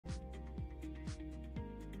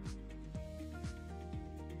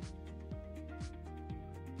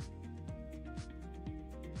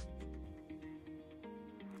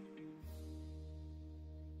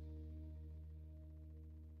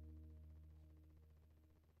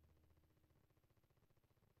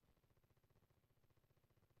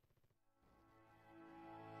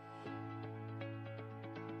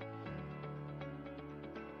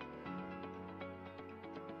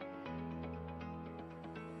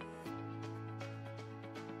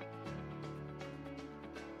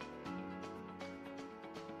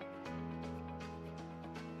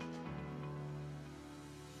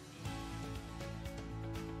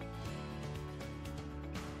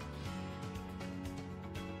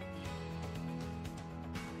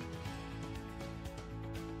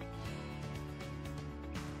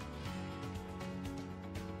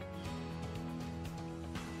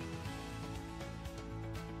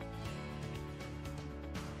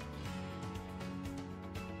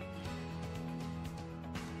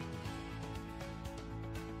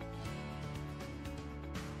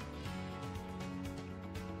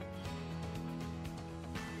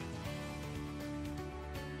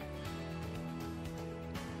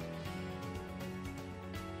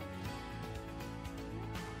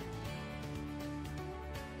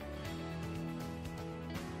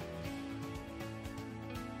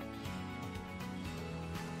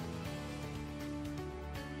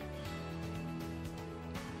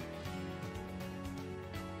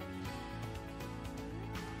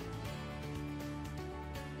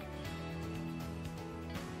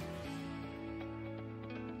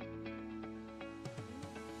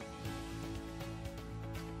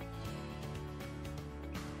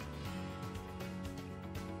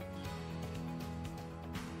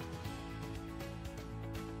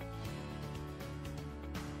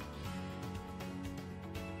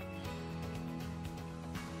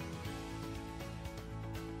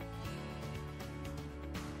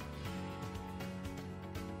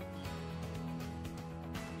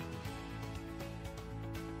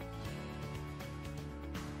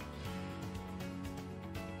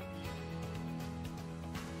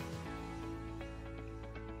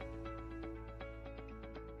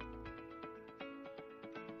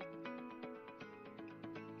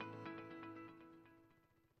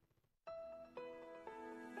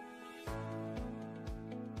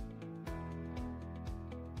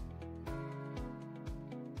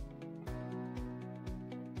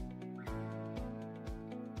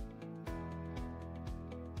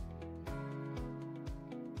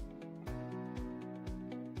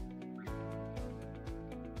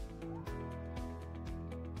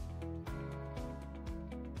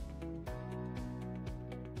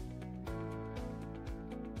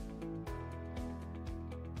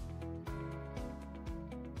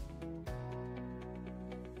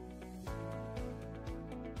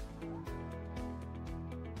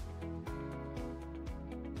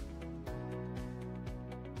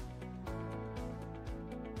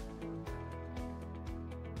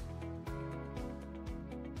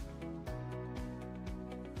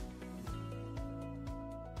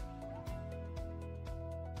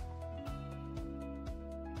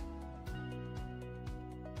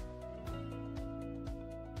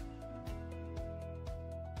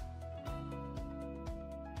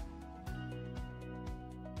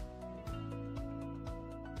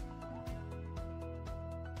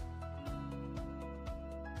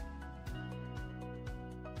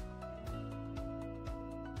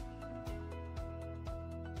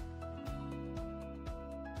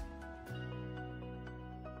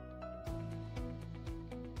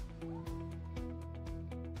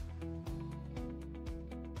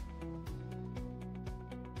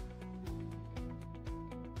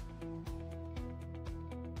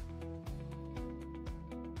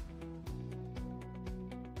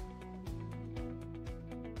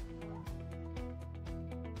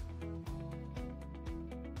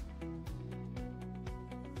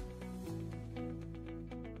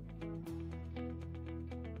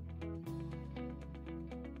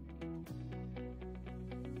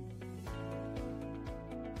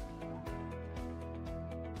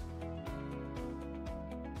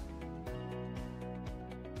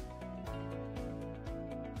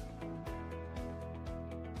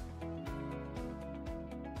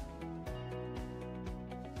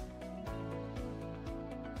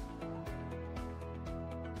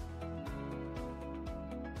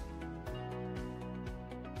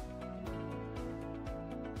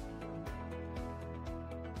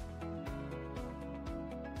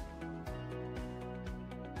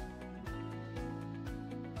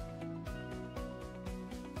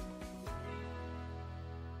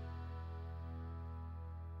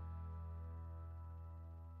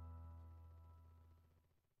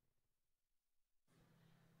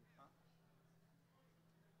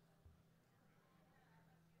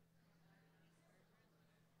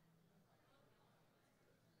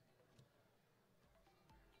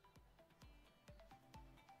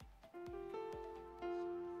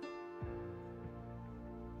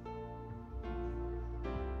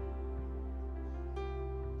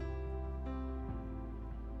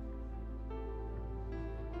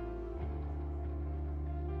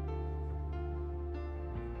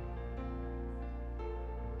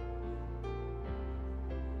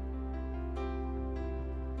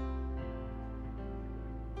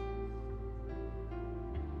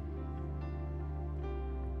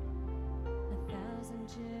and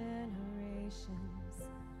generations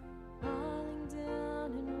falling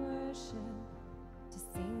down in worship to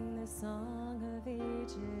sing the song of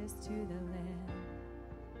ages to the Lamb.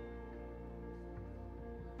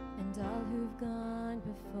 And all who've gone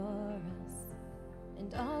before us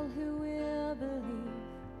and all who will believe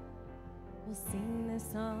will sing the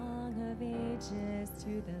song of ages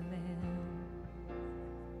to the Lamb.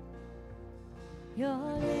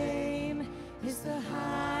 Your name is the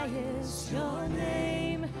highest, your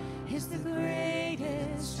name is the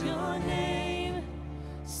greatest, your name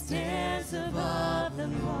stands above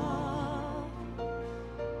them all.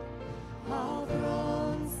 All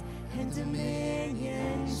thrones and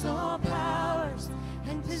dominions, all powers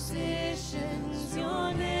and positions,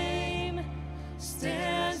 your name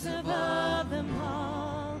stands above them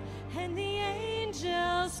all. And the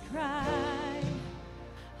angels cry,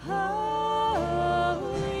 holy,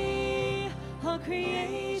 all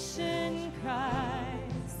creation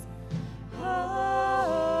cries, holy,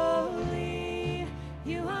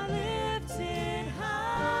 you are lifted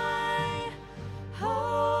high,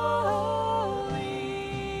 holy,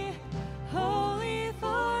 holy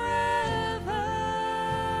forever.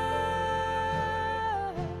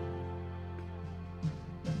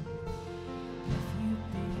 If you've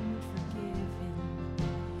been forgiven,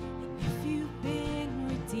 and if you've been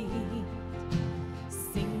redeemed,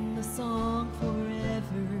 sing the song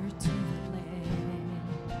forever to the Lamb.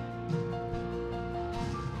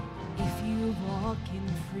 If you walk in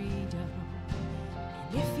freedom,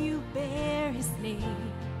 and if you bear His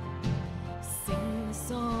name, sing the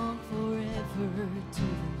song forever to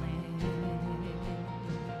the Lamb.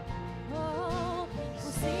 Oh,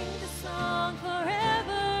 we'll sing the song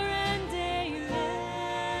forever and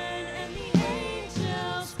amen. And the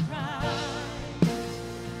angels cry,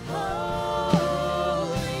 holy,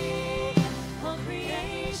 all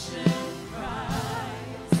creation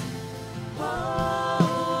cries,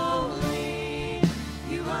 holy,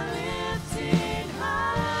 you are lifted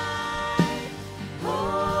high,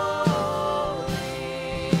 holy,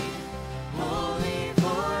 holy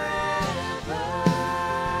forever.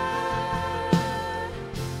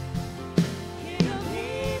 Hear your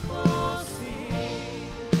people sing,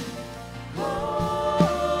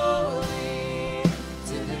 holy,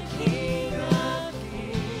 to the King of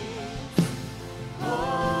Kings.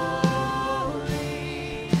 Holy,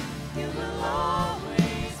 you will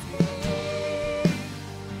always be.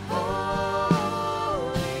 Holy,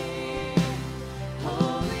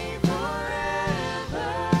 holy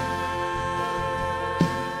forever.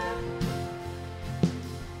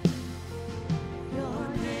 Your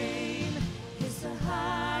name is the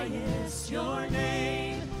highest, your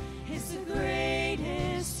name is the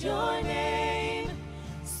greatest, your name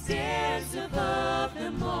stands above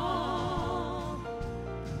them all.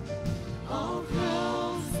 All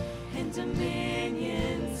thrones and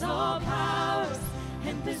dominions, all powers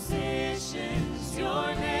and positions,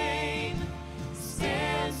 your name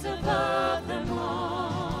stands above them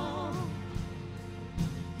all.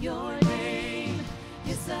 Your name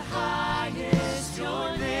is the highest,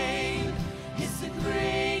 your name is the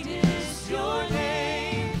greatest, your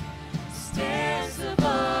name stands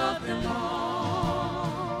above them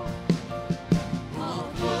all. All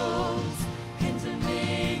thrones and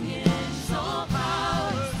dominions, all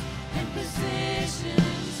powers and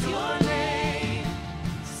positions, your name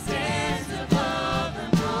stands above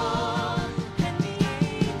them all. And the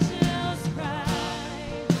angels cry,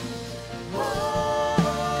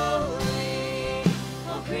 holy,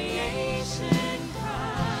 all creation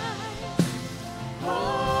cries,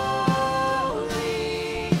 holy,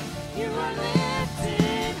 you are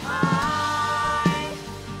lifted high,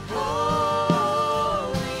 holy,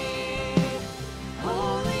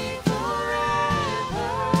 holy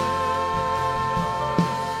forever.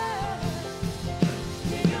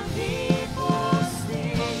 Hear your people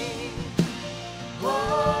sing,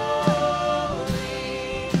 holy,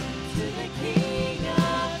 to the King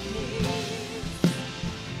of Kings.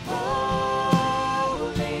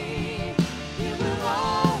 Holy, you will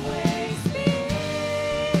always be.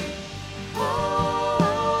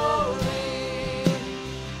 Holy,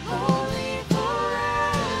 holy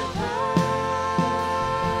forever.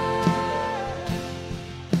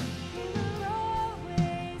 You will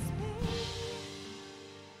always be.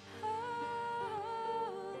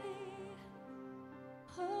 Holy,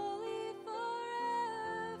 holy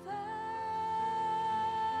forever.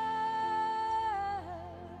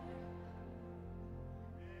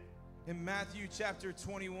 In Matthew chapter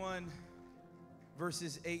 21,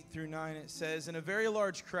 verses 8 through 9, it says, "And a very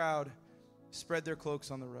large crowd spread their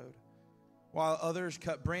cloaks on the road, while others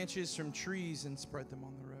cut branches from trees and spread them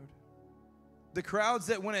on the road. The crowds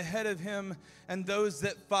that went ahead of him and those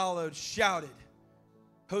that followed shouted,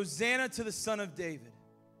 "Hosanna to the Son of David.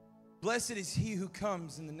 Blessed is he who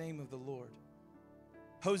comes in the name of the Lord.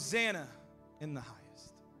 Hosanna in the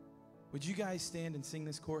highest." Would you guys stand and sing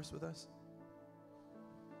this chorus with us?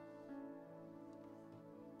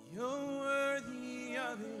 You're worthy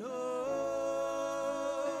of it all.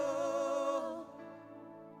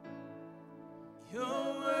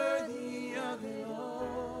 You're worthy of it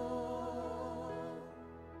all.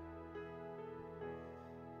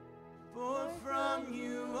 For from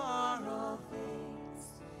you are all things,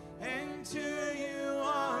 and to you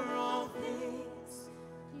are all things.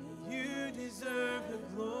 You deserve the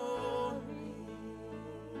glory.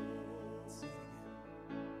 Sing it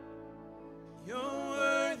again. You're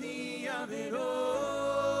worthy of it all.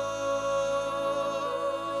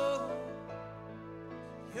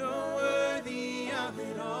 You're worthy of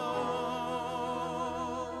it all.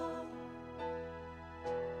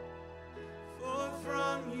 For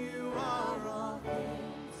from you are all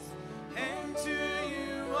things, and to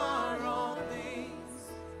you are all things.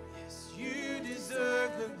 Yes, you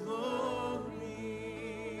deserve the glory.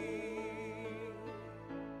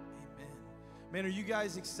 Amen. Man, are you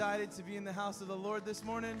guys excited to be in the house of the Lord this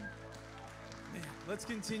morning? Man, let's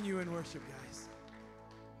continue in worship, guys.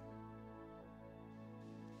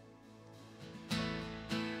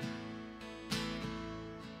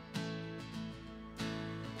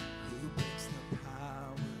 Who breaks the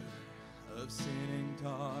power of sin and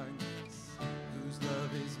darkness, whose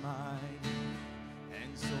love is mighty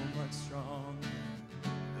and so much stronger,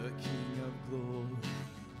 the King of glory,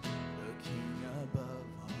 the King above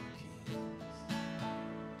all kings.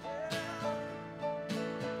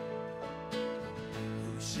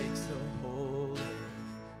 Who shakes the whole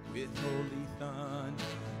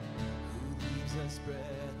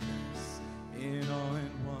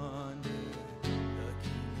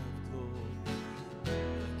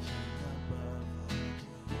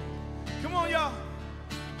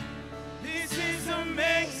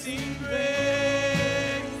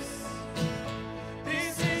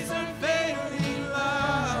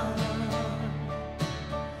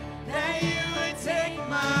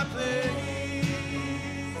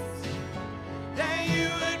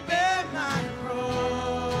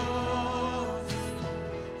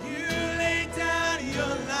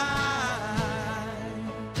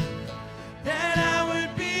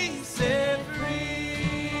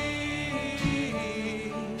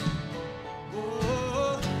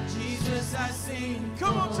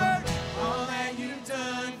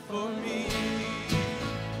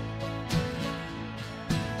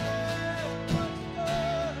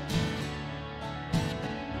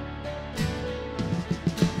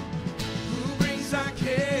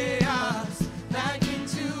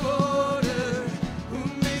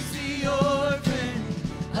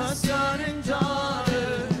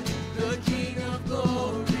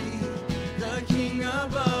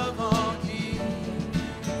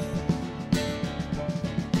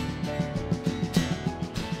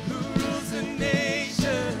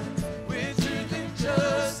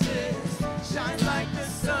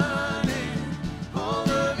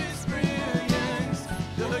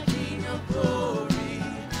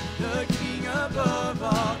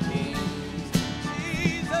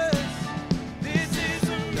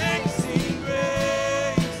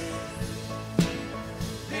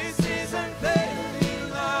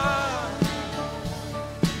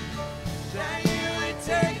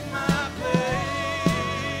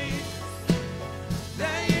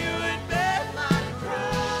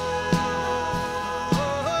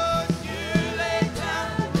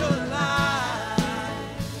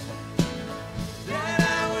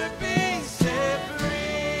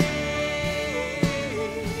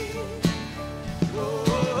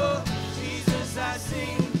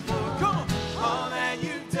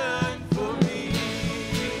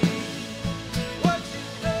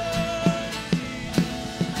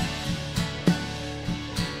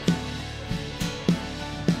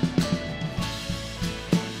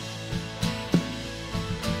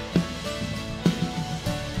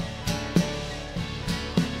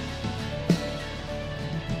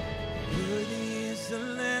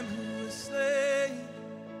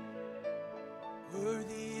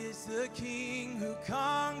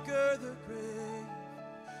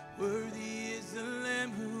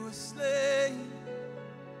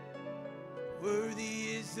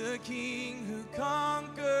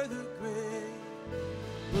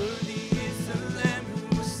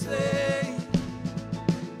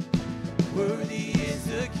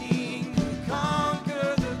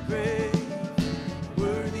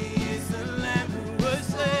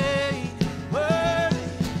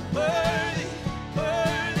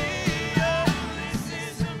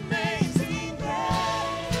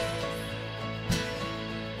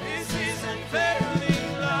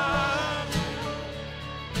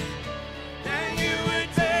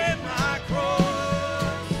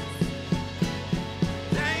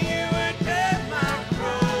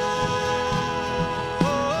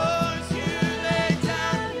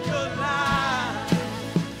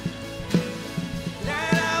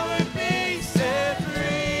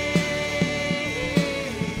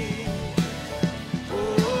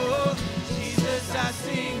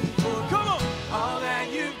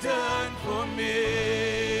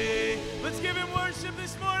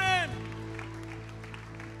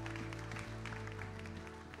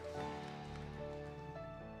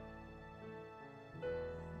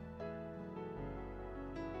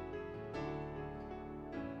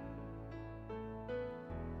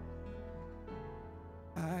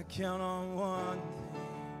count on one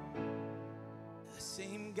thing. The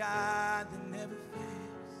same God that never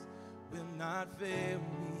fails will not fail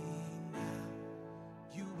me now.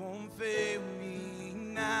 You won't fail me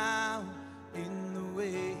now in the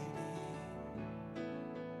waiting.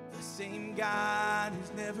 The same God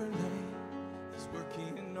who's never late is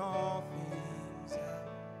working all things out.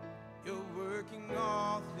 You're working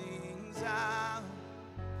all things out.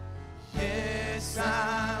 Yes,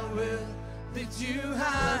 I will lift you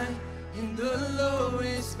high in the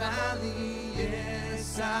lowest valley.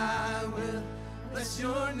 Yes, I will bless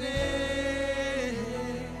your name.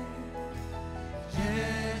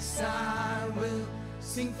 Yes, I will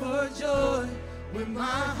sing for joy when my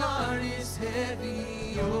heart is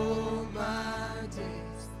heavy. Oh, my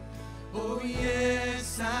days. Oh,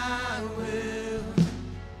 yes, I will.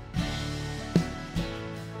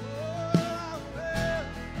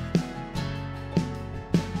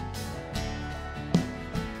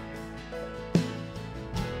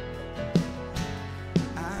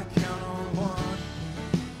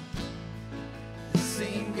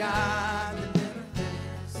 God that never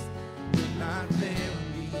fails will not fail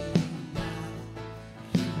me now.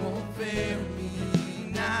 He won't fail me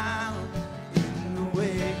now in the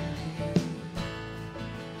waiting.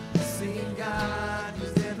 The same God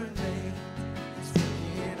who's never late is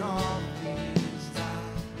working all things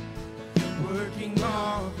out. You're working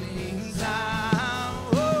all things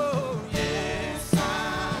out. Oh, yes, I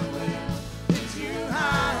will lift you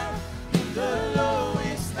high in the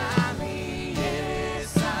lowest valley.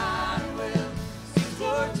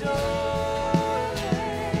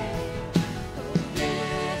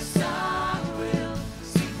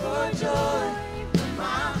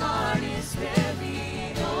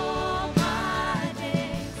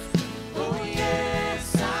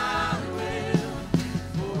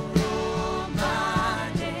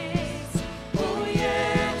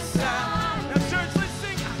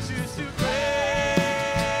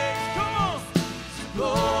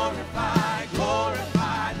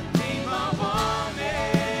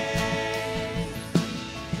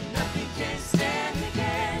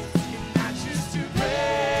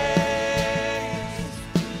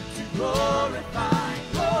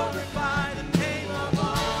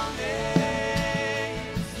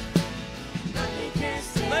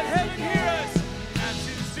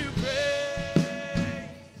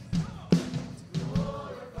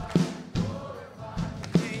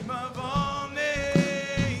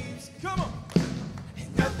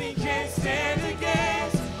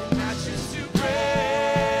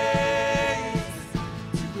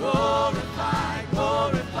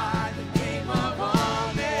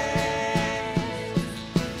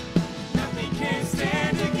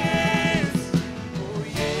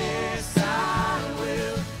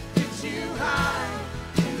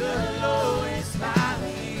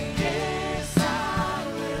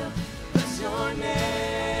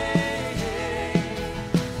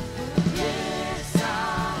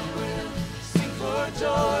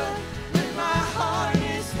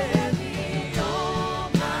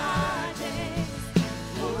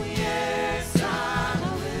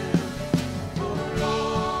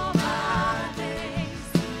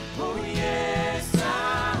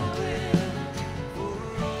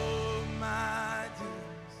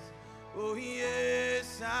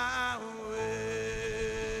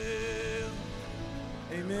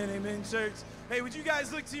 Church. Hey, would you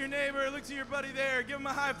guys look to your neighbor, look to your buddy there, give him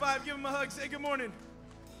a high five, give him a hug, say good morning.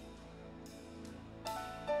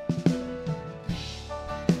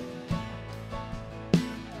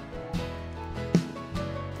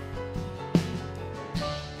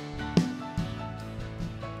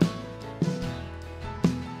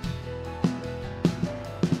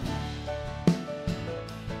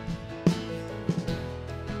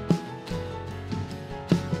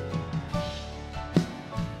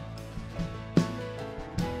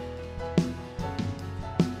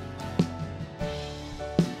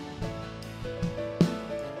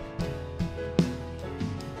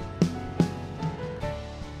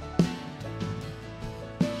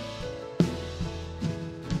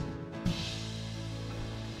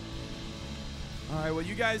 All right, well,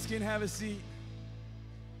 you guys can have a seat.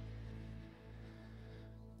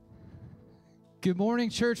 Good morning,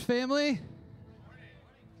 church family.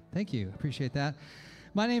 Thank you. Appreciate that.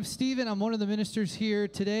 My name's Stephen. I'm one of the ministers here.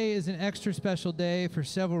 Today is an extra special day for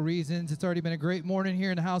several reasons. It's already been a great morning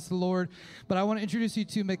here in the house of the Lord. But I want to introduce you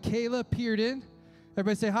to Michaela Pearden.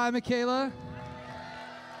 Everybody say hi, Michaela.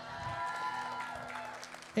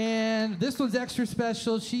 And this one's extra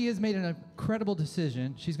special. She has made an incredible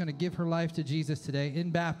decision. She's going to give her life to Jesus today in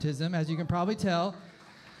baptism, as you can probably tell.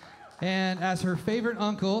 And as her favorite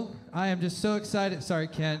uncle, I am just so excited. Sorry,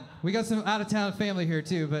 Kent. We got some out-of-town family here,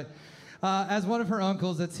 too. But as one of her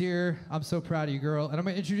uncles that's here, I'm so proud of you, girl. And I'm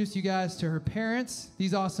going to introduce you guys to her parents,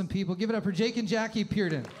 these awesome people. Give it up for Jake and Jackie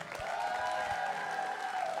Pearden.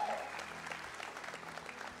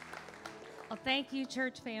 Well, thank you,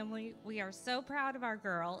 church family. We are so proud of our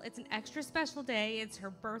girl. It's an extra special day. It's her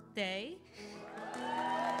birthday.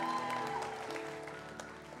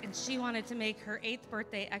 And she wanted to make her 8th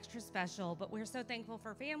birthday extra special, but we're so thankful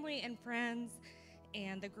for family and friends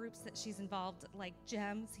and the groups that she's involved, like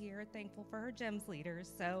GEMS here. Thankful for her GEMS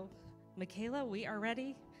leaders. So, Michaela, we are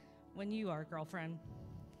ready when you are, girlfriend.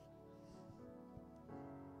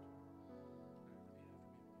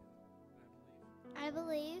 I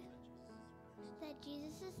believe that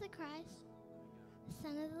Jesus is the Christ, the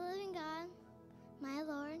Son of the living God, my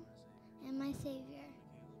Lord, and my Savior.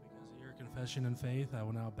 Because of your confession and faith, I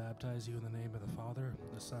will now baptize you in the name of the Father,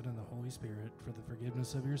 the Son, and the Holy Spirit for the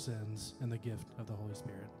forgiveness of your sins and the gift of the Holy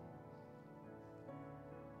Spirit.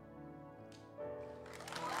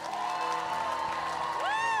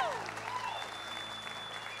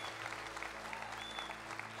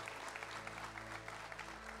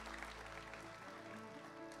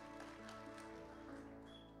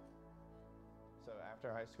 So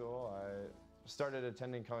after high school, I started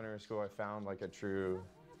attending culinary school. I found like a true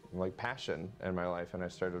passion in my life, and I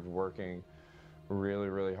started working really,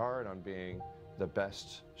 really hard on being the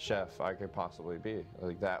best chef I could possibly be.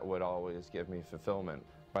 Like that would always give me fulfillment.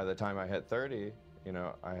 By the time I hit 30, you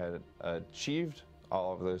know, I had achieved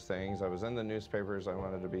all of those things. I was in the newspapers I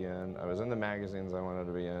wanted to be in. I was in the magazines I wanted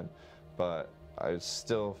to be in, but I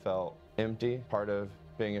still felt empty. Part of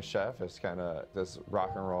being a chef is kind of this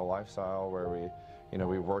rock and roll lifestyle where we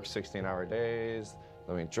work 16-hour days,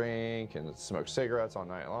 then we drink and smoke cigarettes all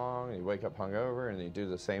night long, and you wake up hungover and you do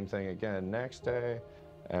the same thing again next day.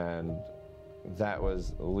 And that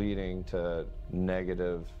was leading to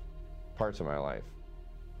negative parts of my life.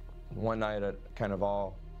 One night it kind of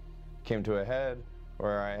all came to a head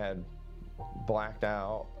where I had blacked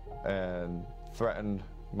out and threatened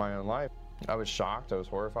my own life. I was shocked, I was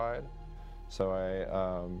horrified. So I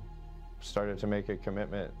started to make a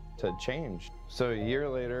commitment to change. So a year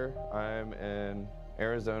later, I'm in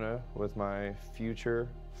Arizona with my future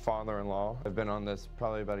father-in-law. I've been on this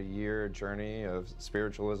probably about a year journey of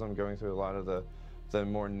spiritualism, going through a lot of the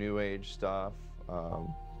more new age stuff.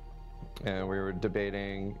 And we were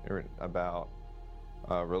debating about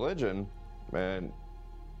religion, and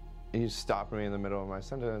he stopped me in the middle of my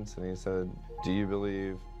sentence and he said, "Do you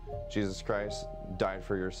believe Jesus Christ died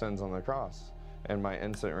for your sins on the cross?" And my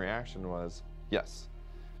instant reaction was, yes.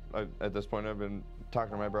 At this point, I've been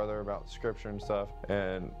talking to my brother about scripture and stuff,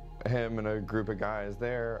 and him and a group of guys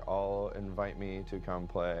there all invite me to come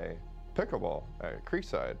play pickleball at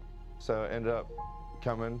Creekside. So I ended up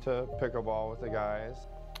coming to pickleball with the guys.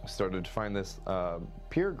 Started to find this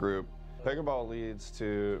peer group. Pickleball leads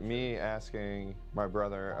to me asking my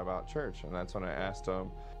brother about church, and that's when I asked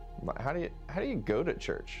him, how do you go to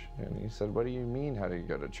church? And he said, "What do you mean, how do you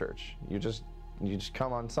go to church? You just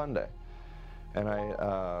come on Sunday." And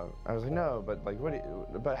I was like, "No, but like,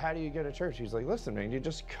 but how do you go to church?" He's like, "Listen, man, you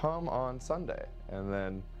just come on Sunday." And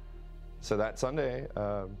then, so that Sunday,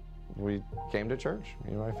 we came to church.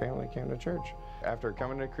 Me and my family came to church. After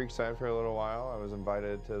coming to Creekside for a little while, I was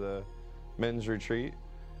invited to the men's retreat.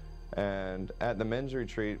 And at the men's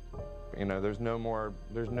retreat, you know, there's no more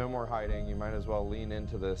hiding. You might as well lean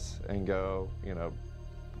into this and go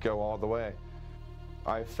all the way.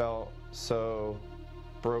 I felt so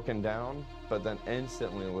broken down, but then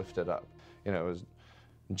instantly lifted up. You know, it was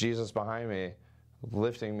Jesus behind me,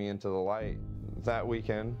 lifting me into the light. That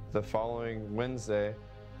weekend, the following Wednesday,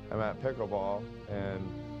 I'm at pickleball, and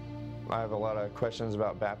I have a lot of questions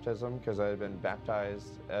about baptism because I had been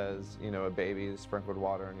baptized as, you know, a baby, sprinkled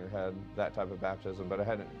water on your head, that type of baptism, but I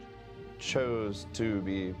hadn't chose to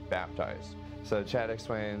be baptized. So Chad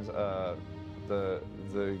explains the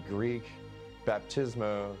Greek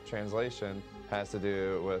baptismo translation has to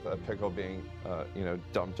do with a pickle being,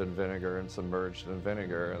 dumped in vinegar and submerged in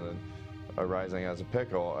vinegar and then arising as a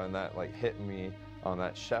pickle, and that like hit me on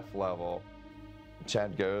that chef level.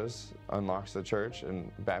 Chad goes, unlocks the church,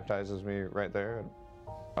 and baptizes me right there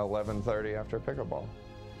at 11:30 after pickleball.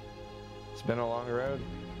 It's been a long road,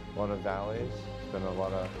 a lot of valleys, it's been a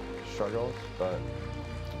lot of struggles, but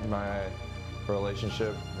my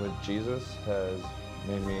relationship with Jesus has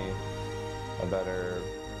made me a better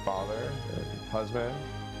father, and husband,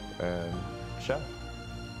 and chef.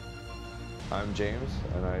 I'm James,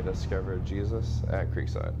 and I discovered Jesus at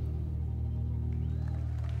Creekside.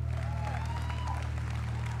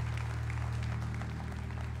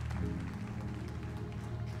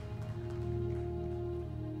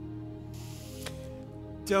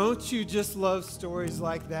 Don't you just love stories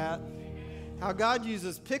like that? How God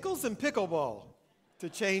uses pickles and pickleball to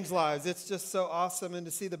change lives. It's just so awesome. And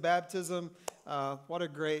to see the baptism, what a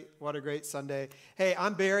great Sunday. Hey,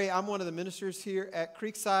 I'm Barry. I'm one of the ministers here at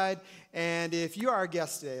Creekside. And if you are our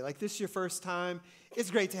guest today, like this is your first time, it's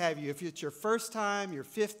great to have you. If it's your first time, your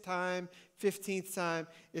fifth time, 15th time,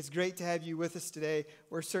 it's great to have you with us today.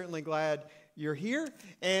 We're certainly glad you're here.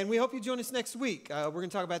 And we hope you join us next week. We're going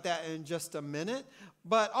to talk about that in just a minute.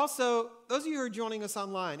 But also, those of you who are joining us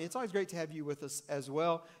online, it's always great to have you with us as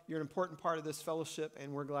well. You're an important part of this fellowship,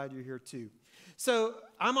 and we're glad you're here too. So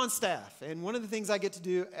I'm on staff, and one of the things I get to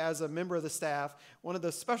do as a member of the staff, one of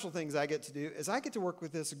the special things I get to do is I get to work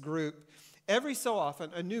with this group every so often,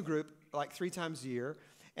 a new group, like 3 times a year,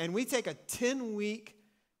 and we take a 10-week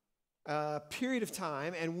period of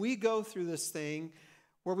time, and we go through this thing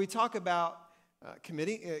where we talk about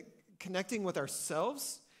connecting with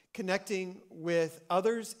ourselves, connecting with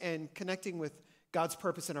others, and connecting with God's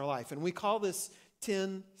purpose in our life. And we call this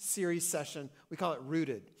 10 series session, we call it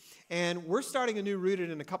Rooted. And we're starting a new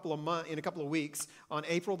Rooted in a couple of weeks on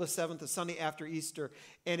April the 7th, the Sunday after Easter.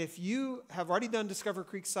 And if you have already done Discover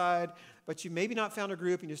Creekside, but you maybe not found a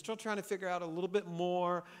group and you're still trying to figure out a little bit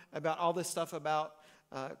more about all this stuff about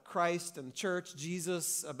Christ and church,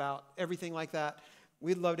 Jesus, about everything like that,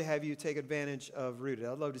 we'd love to have you take advantage of Rooted.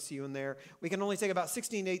 I'd love to see you in there. We can only take about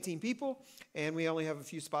 16 to 18 people, and we only have a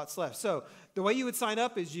few spots left. So the way you would sign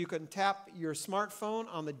up is you can tap your smartphone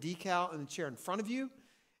on the decal in the chair in front of you,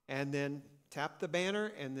 and then tap the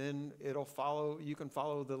banner, and then it'll follow. You can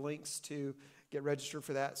follow the links to get registered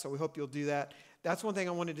for that. So we hope you'll do that. That's one thing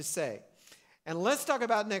I wanted to say. And let's talk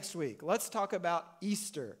about next week. Let's talk about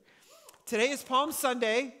Easter. Today is Palm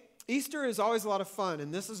Sunday. Easter is always a lot of fun,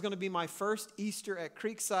 and this is going to be my first Easter at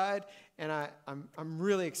Creekside, and I'm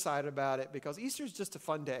really excited about it because Easter is just a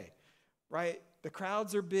fun day, right? The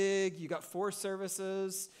crowds are big. You got 4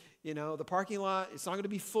 services. You know, the parking lot, it's not going to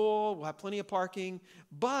be full. We'll have plenty of parking,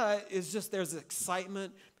 but it's just there's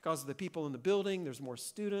excitement because of the people in the building. There's more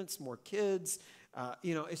students, more kids.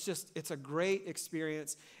 It's a great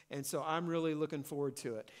experience, and so I'm really looking forward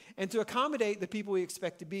to it. And to accommodate the people we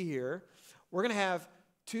expect to be here, we're going to have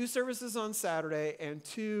 2 services on Saturday and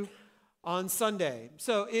 2 on Sunday.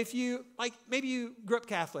 So if you, like, maybe you grew up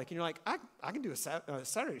Catholic and you're like, I can do a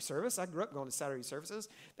Saturday service. I grew up going to Saturday services.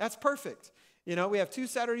 That's perfect. You know, we have 2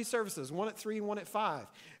 Saturday services, 1 at 3, 1 at 5.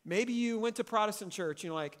 Maybe you went to Protestant church and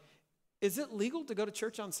you're like, is it legal to go to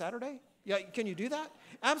church on Saturday? Yeah, can you do that?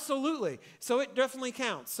 Absolutely. So it definitely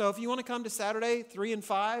counts. So if you want to come to Saturday, 3 and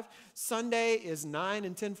 5, Sunday is 9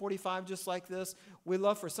 and 10:45, just like this. We'd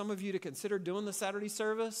love for some of you to consider doing the Saturday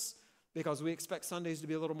service because we expect Sundays to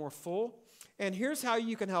be a little more full. And here's how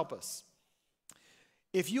you can help us.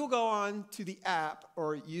 If you'll go on to the app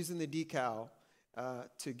or using the decal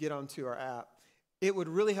to get onto our app, it would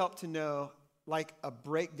really help to know like a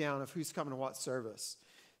breakdown of who's coming to what service.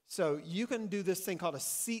 So you can do this thing called a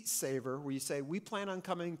seat saver where you say, we plan on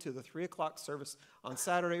coming to the 3 o'clock service on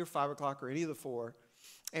Saturday or 5 o'clock or any of the 4.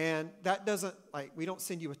 And that doesn't, like, we don't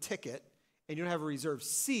send you a ticket and you don't have a reserved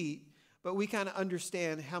seat, but we kind of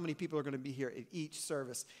understand how many people are going to be here at each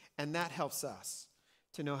service. And that helps us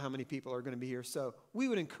to know how many people are going to be here. So we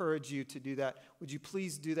would encourage you to do that. Would you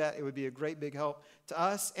please do that? It would be a great big help to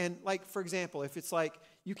us. And like, for example, if it's like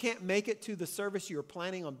you can't make it to the service you were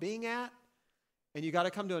planning on being at, and you got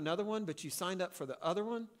to come to another one, but you signed up for the other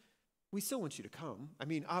one, we still want you to come. I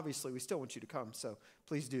mean, obviously, we still want you to come, so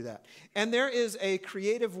please do that. And there is a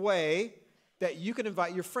creative way that you can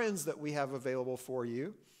invite your friends that we have available for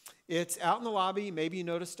you. It's out in the lobby. Maybe you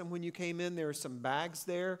noticed them when you came in. There are some bags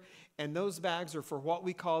there, and those bags are for what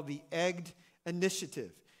we call the Egged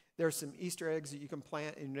Initiative. There are some Easter eggs that you can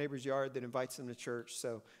plant in your neighbor's yard that invites them to church,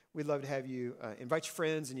 so we'd love to have you invite your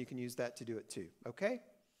friends, and you can use that to do it too, okay?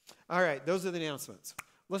 All right, those are the announcements.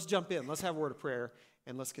 Let's jump in. Let's have a word of prayer,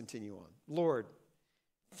 and let's continue on. Lord,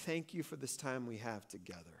 thank you for this time we have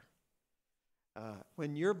together.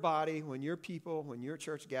 When your body, when your people, when your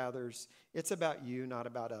church gathers, it's about you, not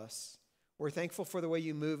about us. We're thankful for the way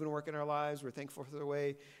you move and work in our lives. We're thankful for the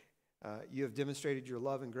way you have demonstrated your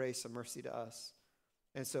love and grace and mercy to us.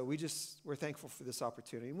 And so we're thankful for this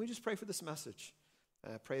opportunity. And we just pray for this message.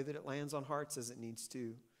 Pray that it lands on hearts as it needs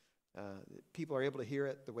to. That people are able to hear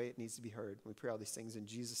it the way it needs to be heard. We pray all these things in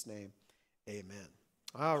Jesus' name. Amen.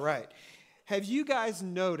 All right. Have you guys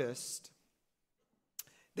noticed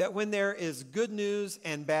that when there is good news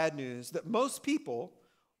and bad news, that most people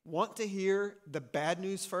want to hear the bad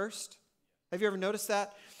news first? Have you ever noticed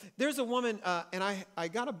that? There's a woman, and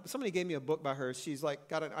somebody gave me a book by her. She's like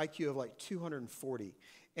got an IQ of like 240.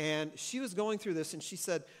 And she was going through this, and she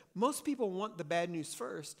said, most people want the bad news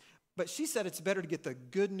first, but she said it's better to get the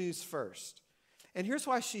good news first. And here's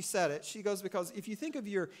why she said it. She goes, because if you think of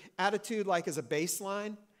your attitude like as a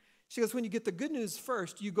baseline, she goes, when you get the good news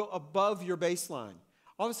first, you go above your baseline.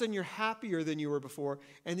 All of a sudden, you're happier than you were before,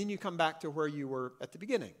 and then you come back to where you were at the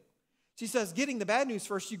beginning. She says, getting the bad news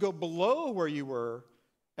first, you go below where you were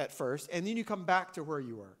at first, and then you come back to where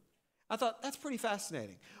you were. I thought, that's pretty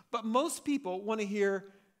fascinating. But most people want to hear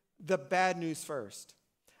the bad news first.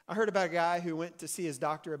 I heard about a guy who went to see his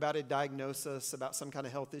doctor about a diagnosis, about some kind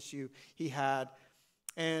of health issue he had,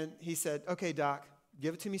 and he said, okay, doc,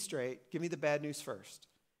 give it to me straight. Give me the bad news first.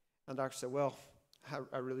 And the doctor said, well,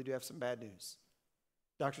 I really do have some bad news.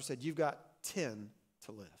 The doctor said, you've got 10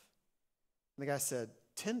 to live. And the guy said,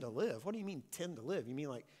 10 to live? What do you mean 10 to live? You mean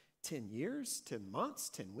like 10 years, 10 months,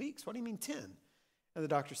 10 weeks? What do you mean 10? And the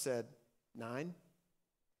doctor said, 9,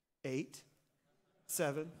 8,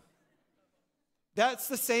 7. That's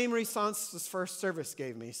the same response this first service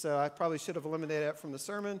gave me, so I probably should have eliminated that from the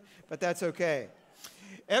sermon, but that's okay.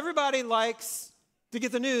 Everybody likes to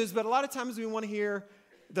get the news, but a lot of times we want to hear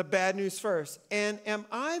the bad news first. And am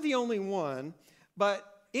I the only one? But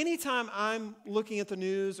anytime I'm looking at the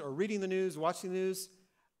news or reading the news, watching the news,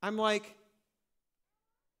 I'm like,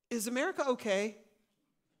 is America okay?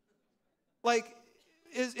 Like,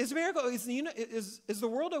 is America, is the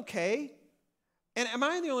world okay? And am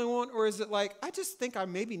I the only one, or is it like, I just think I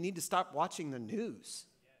maybe need to stop watching the news?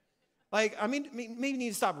 Like, I mean, maybe need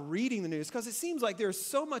to stop reading the news, because it seems like there's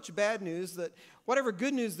so much bad news that whatever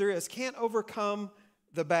good news there is can't overcome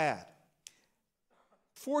the bad.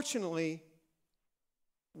 Fortunately,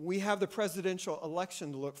 we have the presidential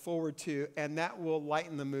election to look forward to, and that will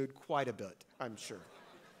lighten the mood quite a bit, I'm sure.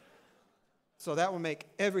 So that will make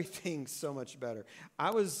everything so much better.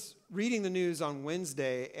 I was reading the news on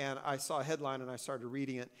Wednesday, and I saw a headline, and I started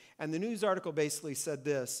reading it. And the news article basically said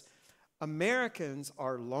this: Americans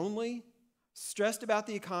are lonely, stressed about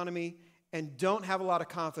the economy, and don't have a lot of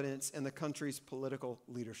confidence in the country's political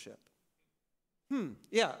leadership.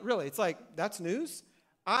 Yeah, really. It's like, that's news?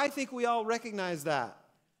 I think we all recognize that.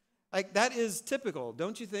 Like, that is typical,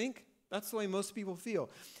 don't you think? That's the way most people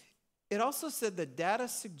feel. It also said the data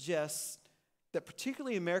suggests that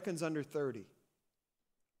particularly Americans under 30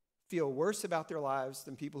 feel worse about their lives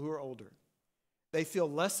than people who are older. They feel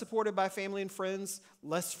less supported by family and friends,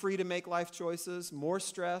 less free to make life choices, more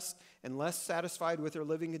stressed, and less satisfied with their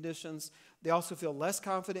living conditions. They also feel less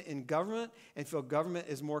confident in government and feel government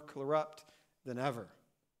is more corrupt than ever.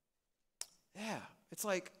 Yeah, it's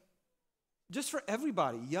like, just for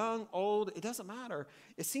everybody, young, old, it doesn't matter.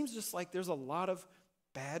 It seems just like there's a lot of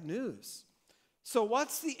bad news. So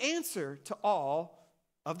what's the answer to all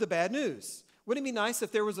of the bad news? Wouldn't it be nice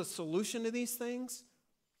if there was a solution to these things?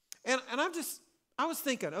 And I was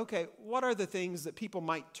thinking, okay, what are the things that people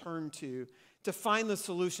might turn to find the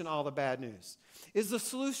solution to all the bad news? Is the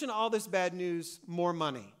solution to all this bad news more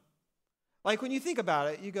money? Like, when you think about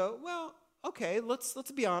it, you go, well, okay, let's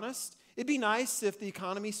be honest. It'd be nice if the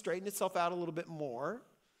economy straightened itself out a little bit more.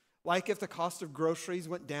 Like if the cost of groceries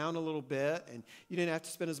went down a little bit and you didn't have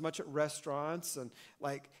to spend as much at restaurants, and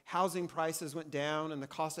like housing prices went down and the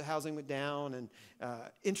cost of housing went down and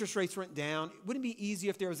interest rates went down. Wouldn't it be easy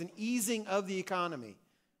if there was an easing of the economy?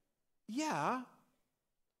 Yeah.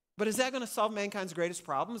 But is that going to solve mankind's greatest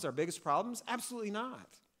problems, our biggest problems? Absolutely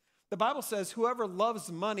not. The Bible says whoever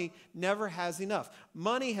loves money never has enough.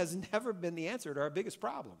 Money has never been the answer to our biggest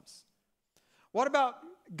problems. What about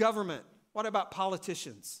government? What about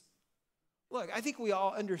politicians? Look, I think we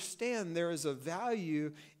all understand there is a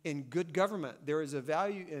value in good government. There is a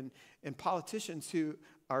value in politicians who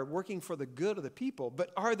are working for the good of the people.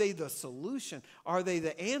 But are they the solution? Are they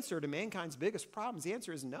the answer to mankind's biggest problems? The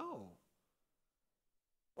answer is no.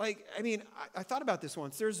 Like, I mean, I thought about this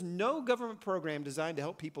once. There's no government program designed to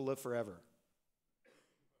help people live forever.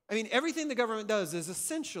 I mean, everything the government does is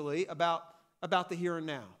essentially about the here and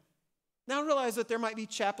now. Now, I realize that there might be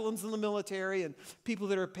chaplains in the military and people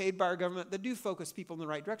that are paid by our government that do focus people in the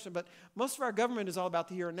right direction, but most of our government is all about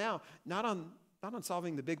the here and now, not on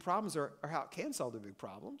solving the big problems or how it can solve the big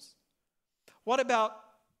problems. What about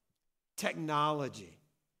technology?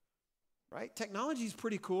 Right? Technology is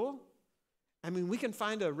pretty cool. I mean, we can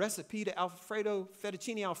find a recipe to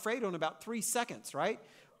fettuccine Alfredo in about 3 seconds, right?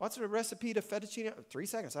 What's a recipe to fettuccine? 3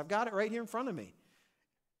 seconds. I've got it right here in front of me.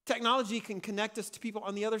 Technology can connect us to people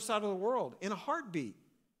on the other side of the world in a heartbeat.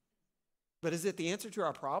 But is it the answer to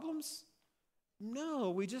our problems? No,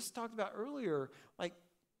 we just talked about earlier,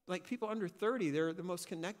 like people under 30, they're the most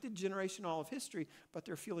connected generation in all of history, but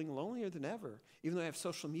they're feeling lonelier than ever, even though they have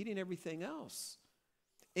social media and everything else.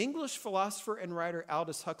 English philosopher and writer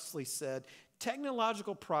Aldous Huxley said,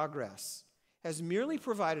 technological progress has merely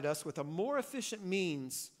provided us with a more efficient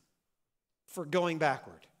means for going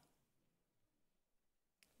backward.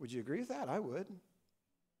 Would you agree with that? I would.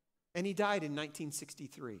 And he died in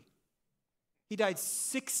 1963. He died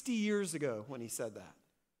 60 years ago when he said that.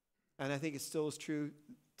 And I think it still is true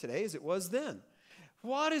today as it was then.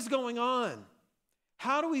 What is going on?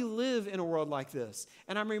 How do we live in a world like this?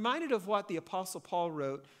 And I'm reminded of what the Apostle Paul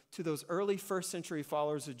wrote to those early first century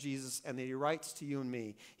followers of Jesus, and that he writes to you and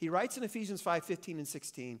me. He writes in Ephesians 5:15 and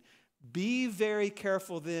 16, "Be very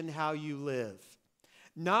careful then how you live,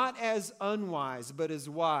 not as unwise, but as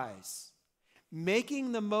wise,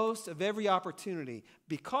 making the most of every opportunity,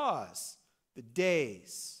 because the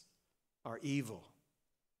days are evil."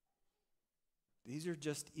 These are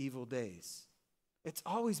just evil days. It's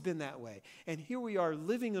always been that way. And here we are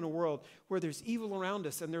living in a world where there's evil around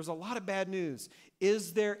us and there's a lot of bad news.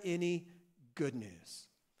 Is there any good news?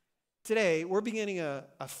 Today, we're beginning a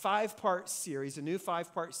 5-part series, a new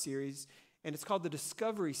 5-part series, and it's called the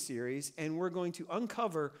Discovery Series, and we're going to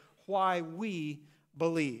uncover why we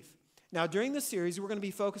believe. Now, during this series, we're going to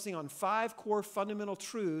be focusing on 5 core fundamental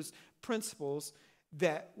truths, principles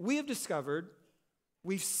that we have discovered.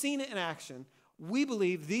 We've seen it in action. We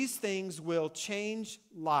believe these things will change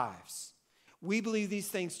lives. We believe these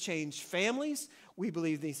things change families. We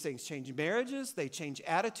believe these things change marriages. They change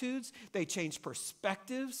attitudes. They change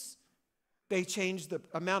perspectives. They change the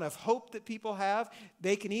amount of hope that people have.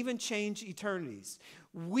 They can even change eternities.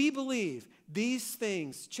 We believe these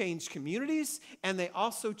things change communities, and they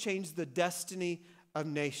also change the destiny of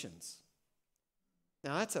nations.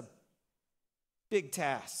 Now, that's a big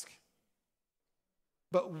task.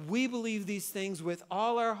 But we believe these things with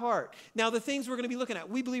all our heart. Now, the things we're going to be looking at,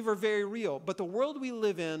 we believe are very real. But the world we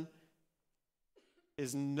live in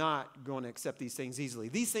is not going to accept these things easily.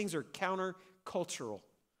 These things are countercultural.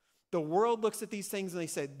 The world looks at these things and they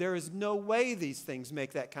say, there is no way these things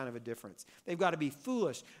make that kind of a difference. They've got to be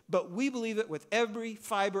foolish. But we believe it with every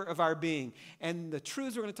fiber of our being. And the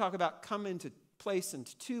truths we're going to talk about come into place in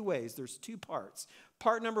 2 ways. There's 2 parts.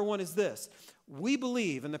 Part number 1 is this. We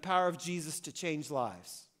believe in the power of Jesus to change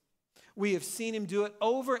lives. We have seen him do it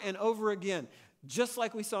over and over again, just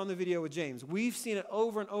like we saw in the video with James. We've seen it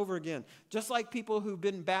over and over again, just like people who've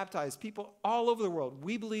been baptized, people all over the world.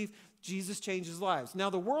 We believe Jesus changes lives. Now,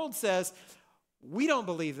 the world says, we don't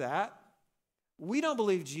believe that. We don't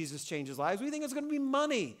believe Jesus changes lives. We think it's going to be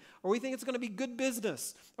money, or we think it's going to be good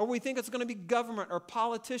business, or we think it's going to be government or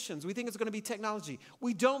politicians. We think it's going to be technology.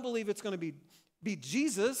 We don't believe it's going to be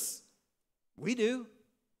Jesus. We do.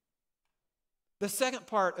 The second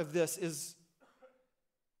part of this is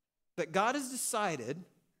that God has decided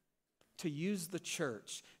to use the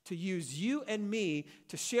church, to use you and me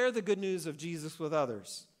to share the good news of Jesus with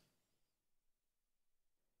others.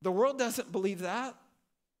 The world doesn't believe that.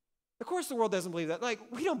 Of course the world doesn't believe that. Like,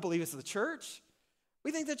 we don't believe it's the church.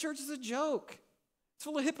 We think the church is a joke. It's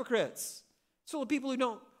full of hypocrites. It's full of people who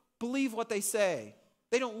don't believe what they say.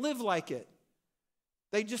 They don't live like it.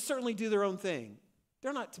 They just certainly do their own thing.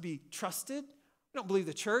 They're not to be trusted. We don't believe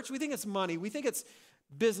the church. We think it's money. We think it's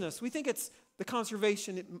business. We think it's the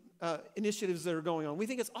conservation initiatives that are going on. We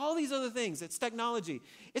think it's all these other things. It's technology.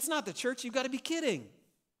 It's not the church. You've got to be kidding.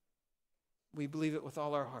 We believe it with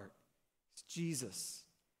all our heart. It's Jesus.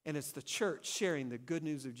 And it's the church sharing the good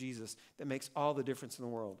news of Jesus that makes all the difference in the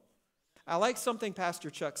world. I like something Pastor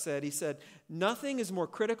Chuck said. He said, "Nothing is more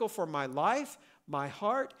critical for my life, my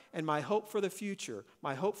heart, and my hope for the future,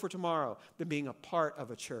 my hope for tomorrow, than being a part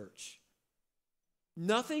of a church."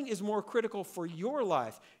 Nothing is more critical for your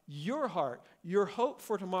life, your heart, your hope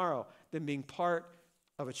for tomorrow than being part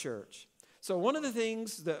of a church. So one of the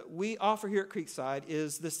things that we offer here at Creekside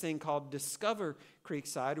is this thing called Discover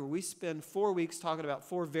Creekside, where we spend 4 weeks talking about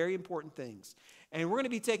 4 very important things. And we're going to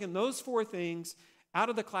be taking those 4 things out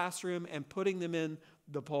of the classroom and putting them in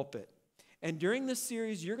the pulpit. And during this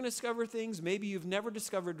series, you're going to discover things maybe you've never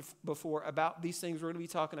discovered before about these things we're going to be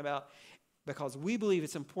talking about, because we believe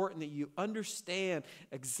it's important that you understand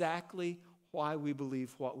exactly why we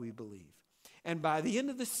believe what we believe. And by the end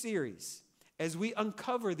of the series, as we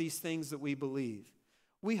uncover these things that we believe,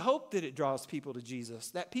 we hope that it draws people to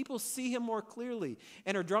Jesus, that people see him more clearly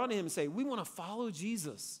and are drawn to him and say, we want to follow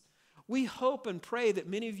Jesus. We hope and pray that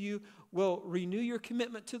many of you will renew your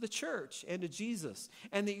commitment to the church and to Jesus,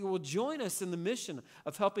 and that you will join us in the mission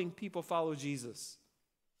of helping people follow Jesus.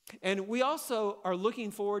 And we also are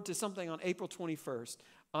looking forward to something on April 21st.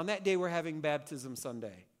 On that day, we're having Baptism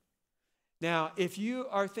Sunday. Now, if you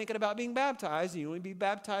are thinking about being baptized, and you want to be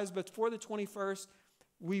baptized before the 21st,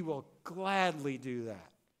 we will gladly do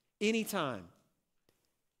that anytime.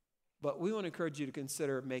 But we want to encourage you to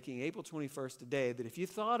consider making April 21st a day that if you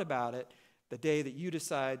thought about it, the day that you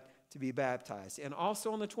decide to be baptized. And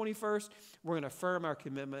also on the 21st, we're going to affirm our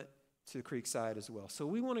commitment to Creekside as well. So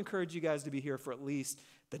we want to encourage you guys to be here for at least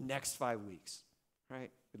the next 5 weeks, right?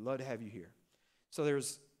 We'd love to have you here. So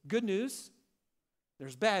there's good news,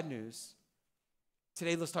 there's bad news.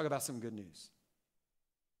 Today, let's talk about some good news.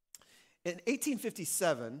 In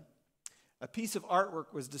 1857, a piece of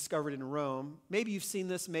artwork was discovered in Rome. Maybe you've seen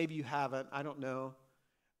this, maybe you haven't, I don't know.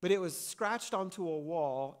 But it was scratched onto a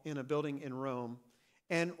wall in a building in Rome.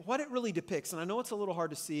 And what it really depicts, and I know it's a little hard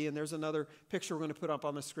to see, and there's another picture we're going to put up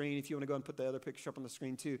on the screen if you want to go and put the other picture up on the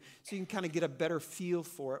screen too, so you can kind of get a better feel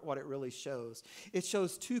for it, what it really shows. It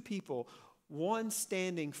shows two people, one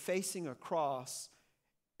standing facing a cross,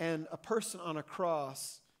 and a person on a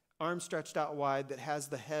cross, arms stretched out wide, that has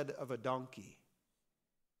the head of a donkey.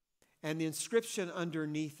 And the inscription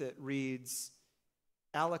underneath it reads,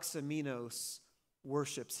 Alexamenos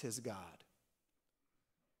worships his God.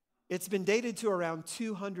 It's been dated to around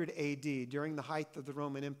 200 AD, during the height of the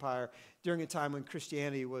Roman Empire, during a time when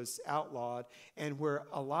Christianity was outlawed, and where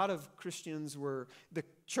a lot of Christians the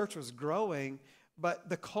church was growing, but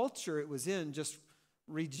the culture it was in just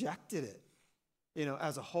rejected it,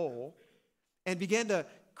 as a whole, and began to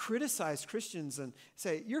criticize Christians and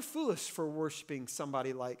say, you're foolish for worshiping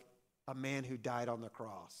somebody like a man who died on the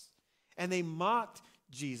cross. And they mocked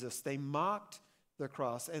Jesus, they mocked the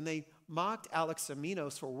cross, and they mocked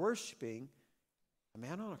Alexamenos for worshiping a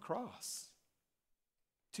man on a cross.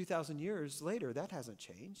 2,000 years later, that hasn't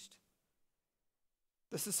changed.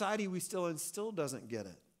 The society we still in still doesn't get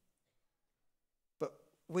it. But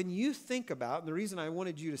when you think about, and the reason I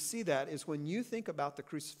wanted you to see that is when you think about the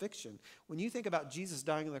crucifixion, when you think about Jesus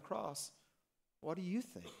dying on the cross, what do you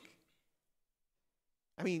think?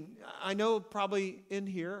 I mean, I know probably in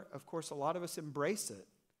here, of course, a lot of us embrace it.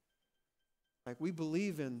 Like, we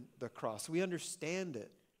believe in the cross. We understand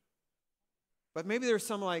it. But maybe there's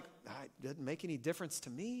some like, it doesn't make any difference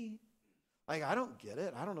to me. Like, I don't get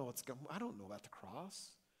it. I don't know I don't know about the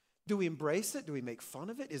cross. Do we embrace it? Do we make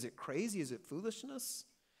fun of it? Is it crazy? Is it foolishness?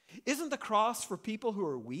 Isn't the cross for people who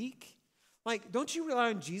are weak? Like, don't you rely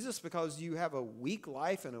on Jesus because you have a weak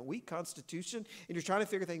life and a weak constitution and you're trying to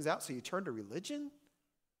figure things out, so you turn to religion?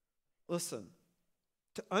 Listen,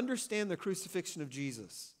 to understand the crucifixion of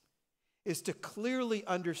Jesus is to clearly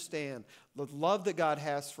understand the love that God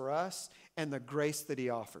has for us and the grace that he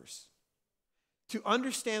offers. To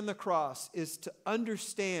understand the cross is to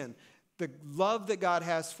understand the love that God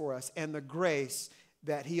has for us and the grace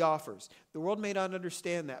that he offers. The world may not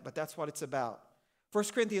understand that, but that's what it's about. 1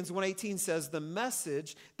 Corinthians 1:18 says, the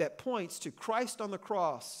message that points to Christ on the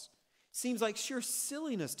cross seems like sheer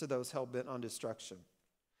silliness to those hell-bent on destruction.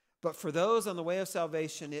 But for those on the way of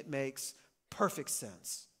salvation, it makes perfect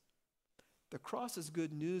sense. The cross is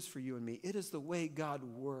good news for you and me. It is the way God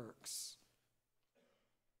works.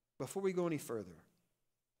 Before we go any further,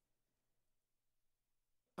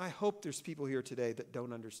 I hope there's people here today that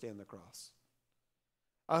don't understand the cross.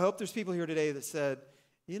 I hope there's people here today that said,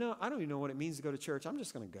 I don't even know what it means to go to church. I'm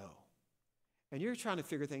just going to go. And you're trying to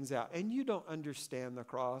figure things out, and you don't understand the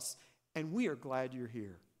cross, and we are glad you're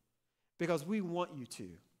here because we want you to.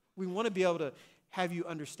 We want to be able to have you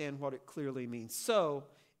understand what it clearly means. So,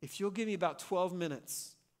 if you'll give me about 12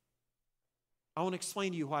 minutes, I want to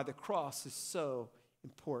explain to you why the cross is so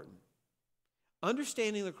important.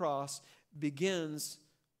 Understanding the cross begins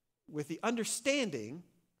with the understanding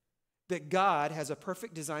that God has a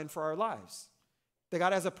perfect design for our lives, that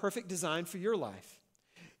God has a perfect design for your life.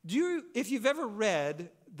 If you've ever read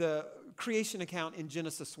the creation account in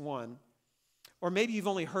Genesis 1, or maybe you've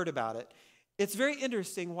only heard about it, it's very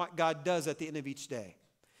interesting what God does at the end of each day.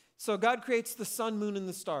 So God creates the sun, moon, and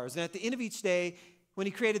the stars. And at the end of each day, when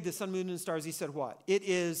he created the sun, moon, and stars, he said what? It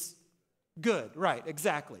is good. Right,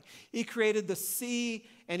 exactly. He created the sea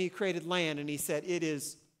and he created land, and he said it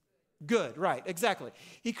is good. Right, exactly.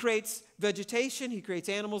 He creates vegetation, he creates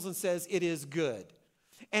animals, and says it is good.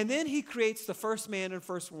 And then he creates the first man and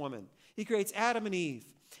first woman. He creates Adam and Eve.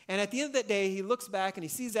 And at the end of that day, he looks back and he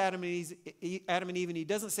sees Adam and Eve, and he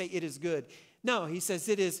doesn't say it is good. No, he says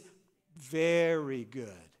it is very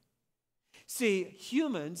good. See,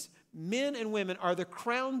 humans, men and women, are the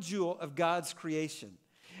crown jewel of God's creation.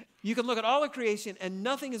 You can look at all of creation, and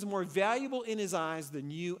nothing is more valuable in his eyes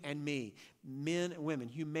than you and me, men and women,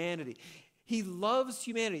 humanity. He loves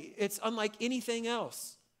humanity. It's unlike anything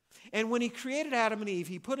else. And when he created Adam and Eve,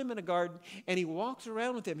 he put them in a garden, and he walked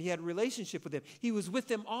around with them. He had a relationship with them. He was with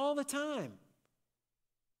them all the time.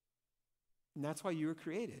 And that's why you were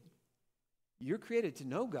created. You're created to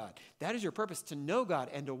know God. That is your purpose, to know God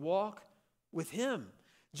and to walk with him.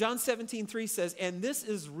 John 17:3 says, and this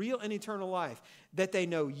is real and eternal life, that they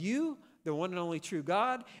know you, the one and only true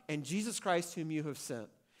God, and Jesus Christ whom you have sent.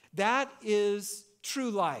 That is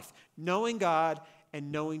true life, knowing God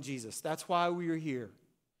and knowing Jesus. That's why we are here.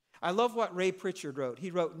 I love what Ray Pritchard wrote.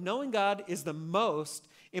 He wrote, knowing God is the most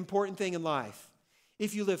important thing in life.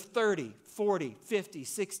 If you live 30, 40, 50,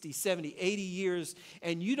 60, 70, 80 years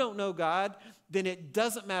and you don't know God, then it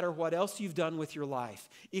doesn't matter what else you've done with your life.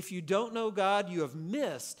 If you don't know God, you have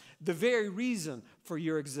missed the very reason for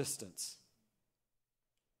your existence.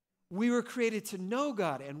 We were created to know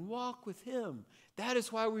God and walk with Him. That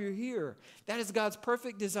is why we are here. That is God's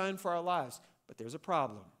perfect design for our lives. But there's a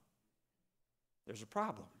problem. There's a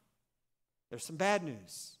problem. There's some bad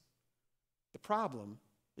news. The problem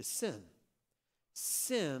is sin.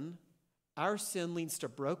 Sin, our sin leads to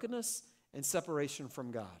brokenness and separation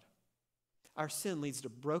from God. Our sin leads to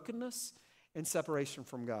brokenness and separation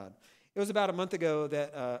from God. It was about a month ago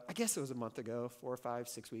that, I guess it was a month ago, 4 or 5,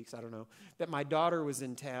 6 weeks, I don't know, that my daughter was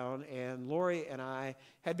in town, and Lori and I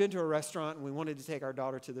had been to a restaurant, and we wanted to take our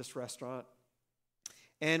daughter to this restaurant.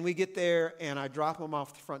 And we get there, and I drop them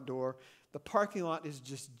off the front door. The parking lot is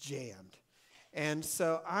just jammed. And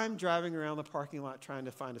so I'm driving around the parking lot trying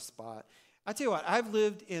to find a spot. I tell you what, I've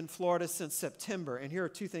lived in Florida since September, and here are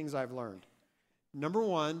 2 things I've learned. Number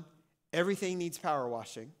 1, everything needs power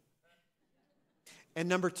washing. And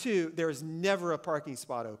number 2, there is never a parking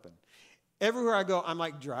spot open. Everywhere I go, I'm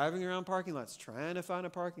like driving around parking lots, trying to find a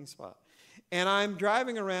parking spot. And I'm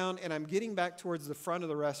driving around, and I'm getting back towards the front of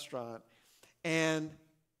the restaurant. And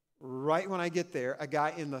right when I get there, a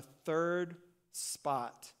guy in the 3rd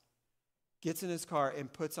spot gets in his car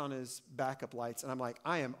and puts on his backup lights. And I'm like,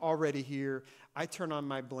 I am already here. I turn on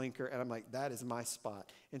my blinker, and I'm like, that is my spot.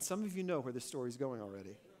 And some of you know where this story's going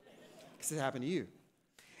already, because it happened to you.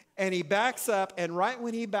 And he backs up, and right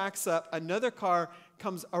when he backs up, another car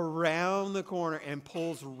comes around the corner and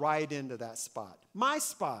pulls right into that spot. My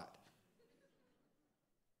spot.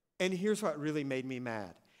 And here's what really made me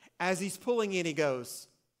mad. As he's pulling in, he goes,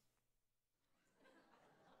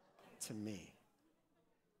 to me.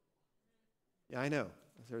 Yeah, I know.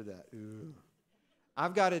 I've heard that. Ooh.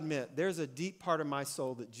 I've got to admit, there's a deep part of my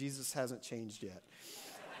soul that Jesus hasn't changed yet.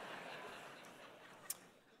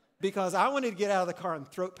 Because I wanted to get out of the car and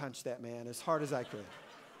throat punch that man as hard as I could.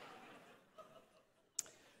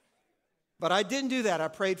 But I didn't do that. I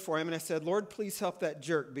prayed for him, and I said, Lord, please help that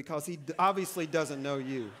jerk, because he obviously doesn't know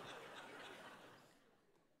you.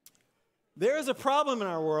 There is a problem in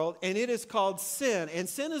our world, and it is called sin. And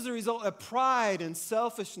sin is a result of pride and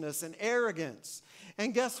selfishness and arrogance.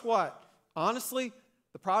 And guess what? Honestly,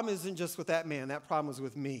 the problem isn't just with that man. That problem is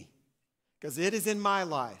with me, because it is in my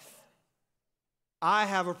life. I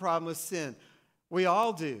have a problem with sin. We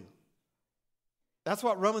all do. That's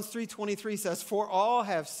what Romans 3:23 says, for all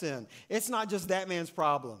have sinned. It's not just that man's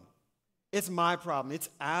problem. It's my problem. It's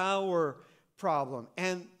our problem.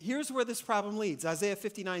 And here's where this problem leads. Isaiah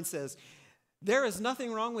 59 says, there is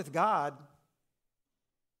nothing wrong with God.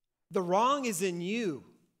 The wrong is in you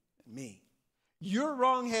and me. Your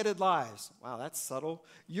wrong-headed lives, wow, that's subtle.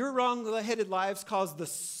 Your wrong-headed lives caused the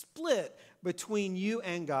split between you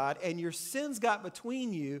and God, and your sins got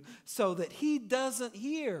between you so that He doesn't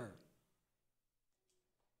hear.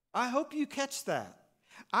 I hope you catch that.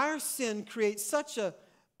 Our sin creates such a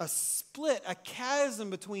split, a chasm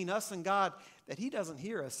between us and God, that He doesn't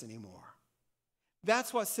hear us anymore.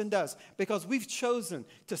 That's what sin does, because we've chosen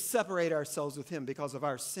to separate ourselves with Him because of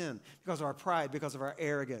our sin, because of our pride, because of our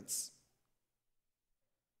arrogance.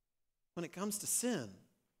 When it comes to sin,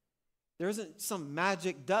 there isn't some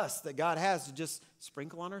magic dust that God has to just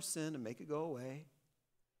sprinkle on our sin and make it go away.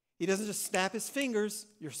 He doesn't just snap His fingers,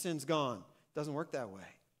 your sin's gone. It doesn't work that way.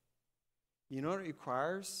 You know what it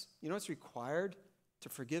requires? You know what's required to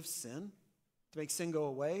forgive sin, to make sin go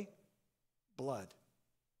away? Blood.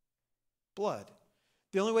 Blood.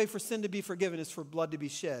 The only way for sin to be forgiven is for blood to be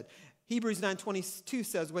shed. Hebrews 9:22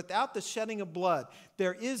 says, without the shedding of blood,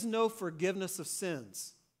 there is no forgiveness of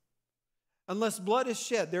sins. Unless blood is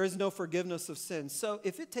shed, there is no forgiveness of sin. So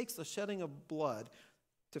if it takes the shedding of blood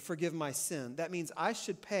to forgive my sin, that means I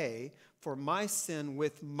should pay for my sin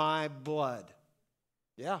with my blood.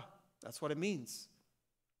 Yeah, that's what it means.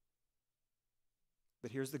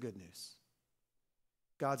 But here's the good news.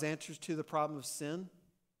 God's answer to the problem of sin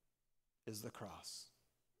is the cross.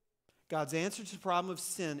 God's answer to the problem of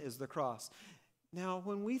sin is the cross. Now,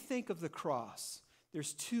 when we think of the cross,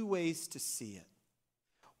 there's 2 ways to see it.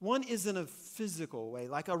 One is in a physical way,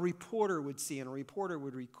 like a reporter would see and a reporter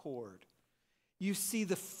would record. You see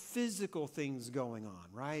the physical things going on,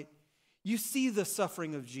 right? You see the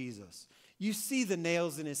suffering of Jesus. You see the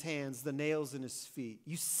nails in his hands, the nails in his feet.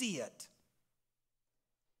 You see it.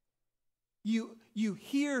 You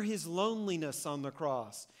hear his loneliness on the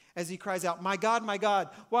cross as he cries out, my God,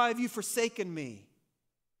 why have you forsaken me?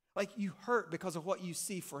 Like you hurt because of what you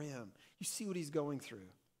see for him. You see what he's going through.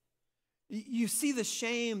 You see the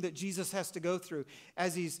shame that Jesus has to go through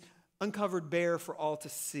as he's uncovered bare for all to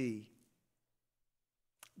see.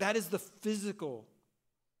 That is the physical.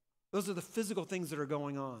 Those are the physical things that are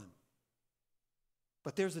going on.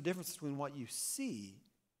 But there's a difference between what you see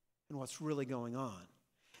and what's really going on.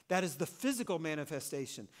 That is the physical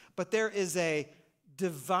manifestation. But there is a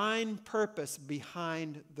divine purpose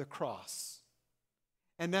behind the cross.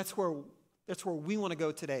 And that's where we want to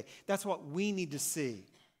go today. That's what we need to see.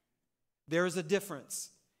 There is a difference.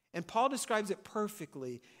 And Paul describes it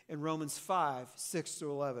perfectly in Romans 5, 6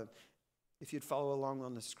 through 11. If you'd follow along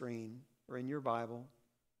on the screen or in your Bible.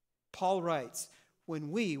 Paul writes,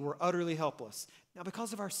 when we were utterly helpless. Now,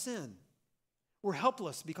 because of our sin, we're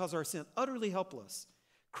helpless because of our sin, utterly helpless.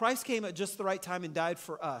 Christ came at just the right time and died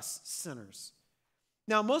for us, sinners.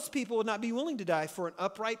 Now, most people would not be willing to die for an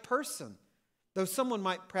upright person, though someone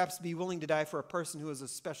might perhaps be willing to die for a person who is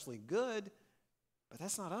especially good, but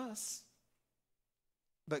that's not us.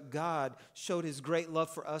 But God showed his great love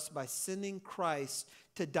for us by sending Christ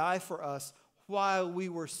to die for us while we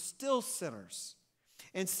were still sinners.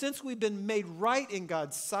 And since we've been made right in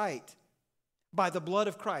God's sight by the blood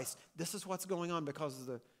of Christ, this is what's going on because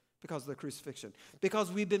of the crucifixion.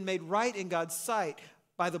 Because we've been made right in God's sight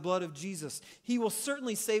by the blood of Jesus, he will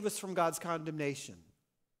certainly save us from God's condemnation.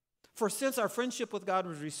 For since our friendship with God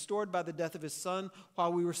was restored by the death of his Son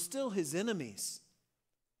while we were still his enemies,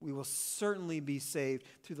 we will certainly be saved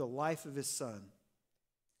through the life of his Son.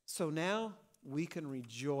 So now we can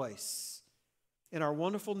rejoice in our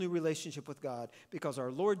wonderful new relationship with God because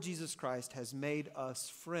our Lord Jesus Christ has made us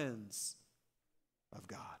friends of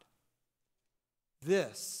God.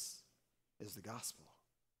 This is the gospel.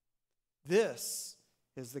 This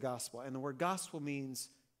is the gospel. And the word gospel means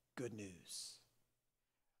good news.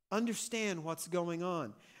 Understand what's going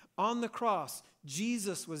on. On the cross,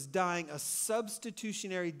 Jesus was dying a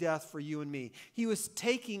substitutionary death for you and me. He was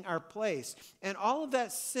taking our place. And all of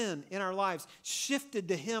that sin in our lives shifted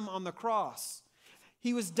to him on the cross.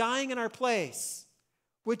 He was dying in our place,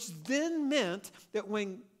 which then meant that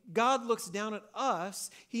when God looks down at us,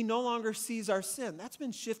 he no longer sees our sin. That's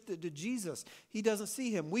been shifted to Jesus. He doesn't see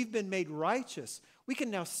him. We've been made righteous. We can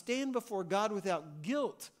now stand before God without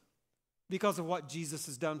guilt because of what Jesus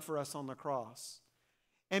has done for us on the cross.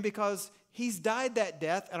 And because he's died that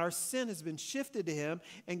death and our sin has been shifted to him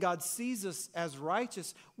and God sees us as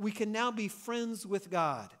righteous, we can now be friends with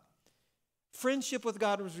God. Friendship with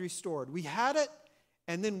God was restored. We had it,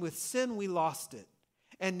 and then with sin we lost it.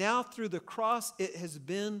 And now through the cross it has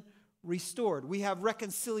been restored. We have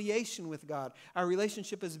reconciliation with God. Our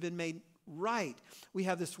relationship has been made right. We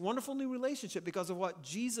have this wonderful new relationship because of what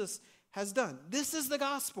Jesus has done. This is the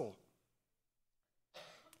gospel.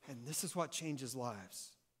 And this is what changes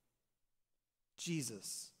lives.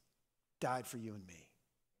 Jesus died for you and me.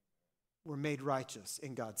 We're made righteous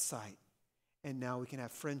in God's sight. And now we can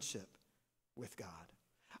have friendship with God.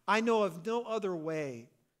 I know of no other way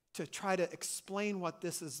to try to explain what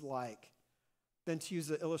this is like than to use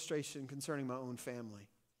the illustration concerning my own family.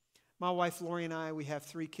 My wife, Lori, and I, we have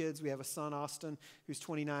 3 kids. We have a son, Austin, who's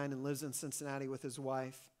 29 and lives in Cincinnati with his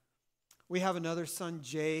wife. We have another son,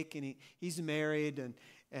 Jake, and he's married,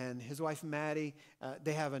 and his wife, Maddie,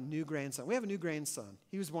 they have a new grandson. We have a new grandson.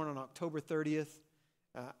 He was born on October 30th.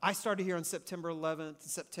 I started here on September 11th. In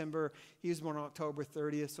September, he was born on October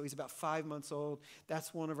 30th, so he's about 5 months old.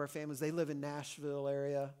 That's one of our families. They live in Nashville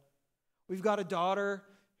area. We've got a daughter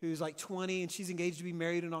who's like 20, and she's engaged to be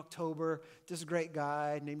married in October. Just a great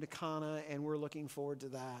guy named Akana, and we're looking forward to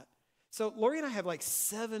that. So Lori and I have like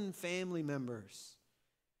 7 family members,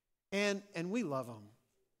 and we love them.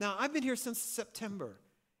 Now, I've been here since September,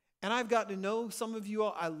 and I've gotten to know some of you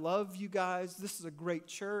all. I love you guys. This is a great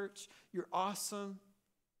church. You're awesome.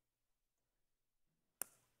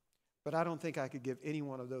 But I don't think I could give any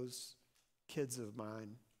one of those kids of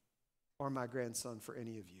mine or my grandson for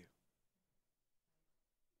any of you.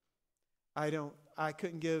 I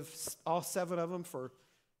couldn't give all 7 of them for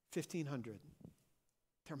 $1,500.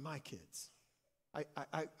 They're my kids.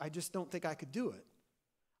 I just don't think I could do it.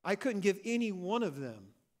 I couldn't give any one of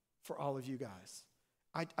them for all of you guys.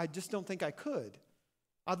 I just don't think I could.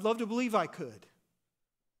 I'd love to believe I could.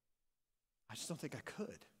 I just don't think I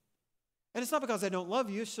could. And it's not because I don't love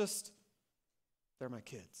you, it's just they're my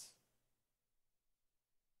kids.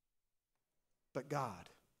 But God,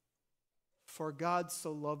 for God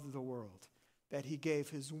so loved the world that he gave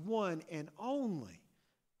his one and only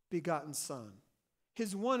begotten Son.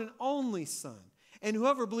 His one and only Son. And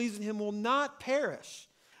whoever believes in him will not perish,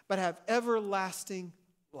 but have everlasting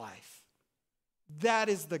life. That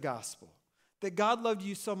is the gospel. That God loved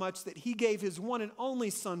you so much that he gave his one and only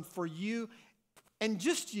Son for you and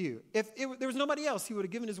just you. If there was nobody else, he would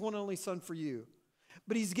have given his one and only Son for you.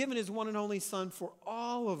 But he's given his one and only Son for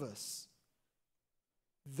all of us.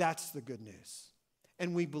 That's the good news.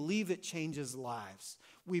 And we believe it changes lives.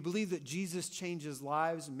 We believe that Jesus changes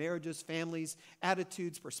lives, marriages, families,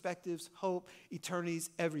 attitudes, perspectives, hope, eternities,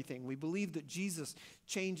 everything. We believe that Jesus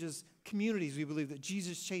changes communities. We believe that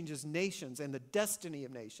Jesus changes nations and the destiny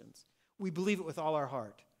of nations. We believe it with all our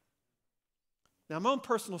heart. Now, my own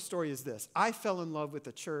personal story is this. I fell in love with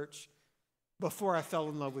the church before I fell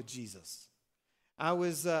in love with Jesus.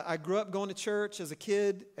 I grew up going to church as a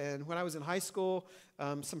kid, and when I was in high school,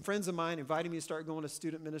 some friends of mine invited me to start going to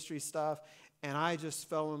student ministry stuff, and I just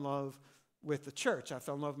fell in love with the church. I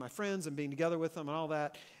fell in love with my friends and being together with them and all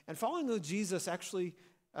that. And falling in love with Jesus actually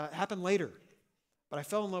happened later, but I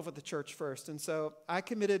fell in love with the church first. And so I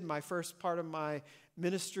committed my first part of my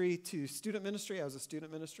ministry to student ministry. I was a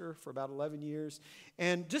student minister for about 11 years.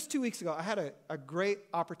 And just 2 weeks ago, I had a great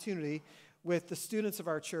opportunity with the students of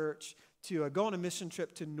our church to go on a mission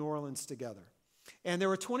trip to New Orleans together. And there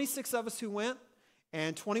were 26 of us who went,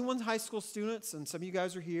 and 21 high school students, and some of you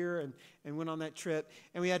guys are here and went on that trip.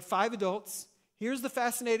 And we had 5 adults. Here's the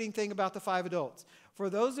fascinating thing about the 5 adults. For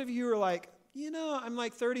those of you who are like, I'm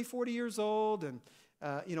like 30, 40 years old, and,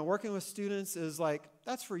 working with students is like,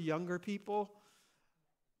 that's for younger people.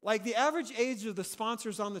 Like, the average age of the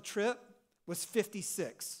sponsors on the trip was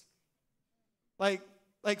 56. Like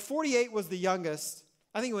 48 was the youngest.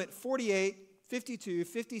 I think it went 48, 52,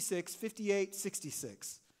 56, 58,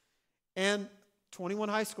 66. And 21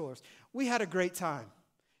 high schoolers. We had a great time.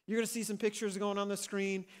 You're going to see some pictures going on the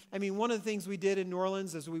screen. I mean, one of the things we did in New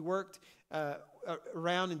Orleans is we worked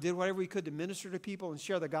around and did whatever we could to minister to people and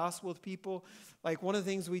share the gospel with people. Like, one of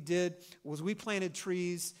the things we did was we planted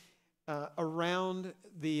trees around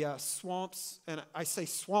the swamps. And I say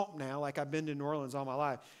swamp now, like I've been to New Orleans all my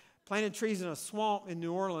life. Planted trees in a swamp in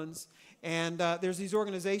New Orleans. And there's these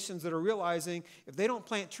organizations that are realizing if they don't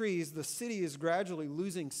plant trees, the city is gradually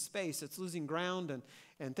losing space. It's losing ground,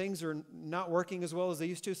 and things are not working as well as they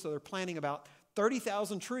used to. So they're planting about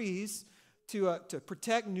 30,000 trees to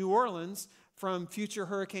protect New Orleans from future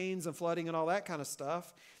hurricanes and flooding and all that kind of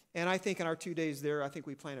stuff. And I think in our 2 days there, I think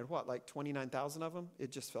we planted, like 29,000 of them?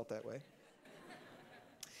 It just felt that way.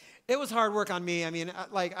 It was hard work on me. I mean,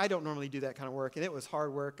 I don't normally do that kind of work, and it was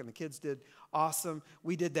hard work, and the kids did awesome.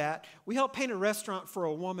 We did that. We helped paint a restaurant for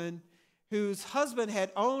a woman whose husband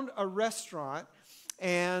had owned a restaurant,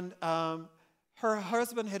 and her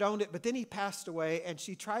husband had owned it, but then he passed away, and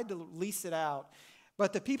she tried to lease it out.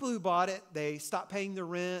 But the people who bought it, they stopped paying the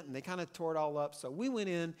rent, and they kind of tore it all up. So we went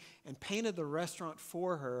in and painted the restaurant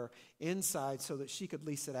for her inside so that she could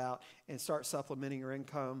lease it out and start supplementing her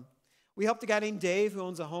income. We helped a guy named Dave who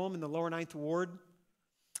owns a home in the lower 9th Ward.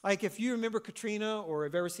 Like, if you remember Katrina or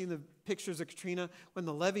have ever seen the pictures of Katrina, when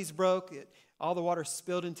the levees broke, all the water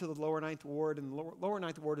spilled into the lower 9th Ward, and the lower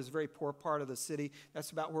 9th Ward is a very poor part of the city.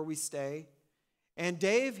 That's about where we stay. And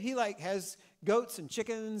Dave, he has goats and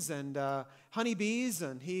chickens and honeybees,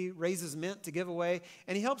 and he raises mint to give away,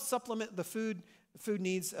 and he helps supplement the food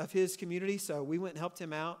needs of his community, so we went and helped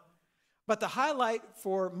him out. But the highlight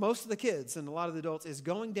for most of the kids and a lot of the adults is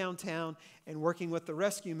going downtown and working with the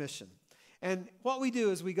rescue mission. And what we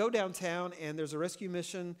do is we go downtown, and there's a rescue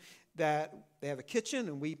mission that they have a kitchen,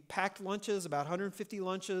 and we packed lunches, about 150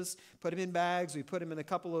 lunches, put them in bags. We put them in a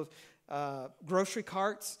couple of grocery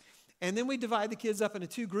carts. And then we divide the kids up into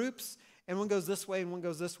 2 groups, and one goes this way and one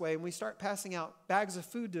goes this way. And we start passing out bags of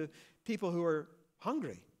food to people who are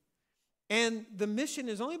hungry. And the mission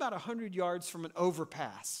is only about 100 yards from an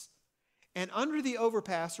overpass. And under the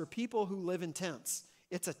overpass are people who live in tents.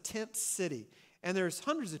 It's a tent city. And there's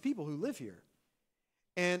hundreds of people who live here.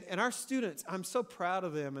 And our students, I'm so proud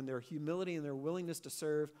of them and their humility and their willingness to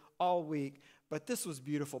serve all week. But this was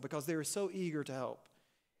beautiful because they were so eager to help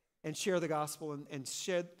and share the gospel and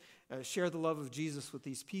share the love of Jesus with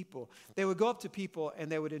these people. They would go up to people and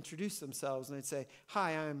they would introduce themselves and they'd say,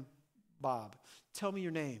 "Hi, I'm Bob. Tell me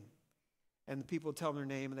your name." And the people would tell them their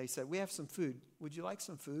name, and they said, "We have some food. Would you like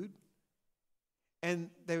some food?"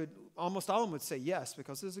 And they would, almost all of them would say yes,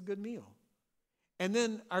 because it was a good meal. And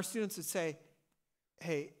then our students would say,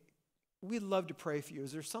 "Hey, we'd love to pray for you.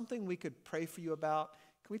 Is there something we could pray for you about?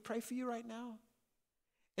 Can we pray for you right now?"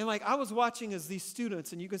 And like I was watching as these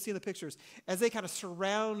students, and you can see in the pictures, as they kind of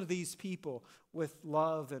surround these people with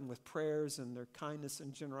love and with prayers and their kindness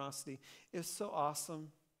and generosity. It was so awesome.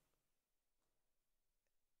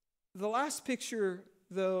 The last picture,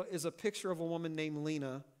 though, is a picture of a woman named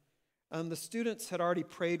Lena. The students had already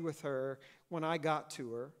prayed with her when I got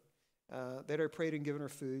to her. They'd already prayed and given her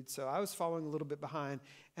food, so I was following a little bit behind.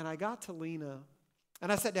 And I got to Lena,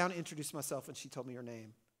 and I sat down and introduced myself, and she told me her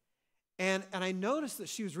name. And I noticed that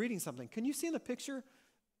she was reading something. Can you see in the picture?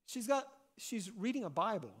 She's reading a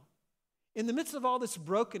Bible. In the midst of all this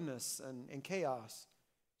brokenness and chaos,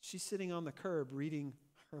 she's sitting on the curb reading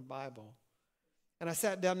her Bible. And I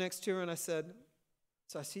sat down next to her and I said,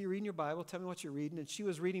 so I see you reading your Bible. Tell me what you're reading. And she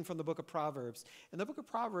was reading from the book of Proverbs. And the book of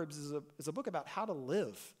Proverbs is a book about how to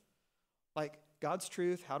live. Like God's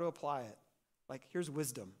truth, how to apply it. Like here's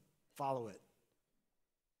wisdom. Follow it.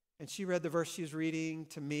 And she read the verse she was reading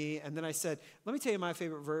to me. And then I said, let me tell you my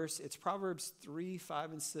favorite verse. It's Proverbs 3,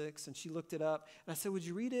 5, and 6. And she looked it up. And I said, would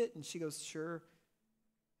you read it? And she goes, sure.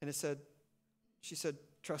 And she said,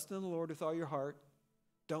 trust in the Lord with all your heart.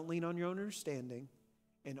 Don't lean on your own understanding.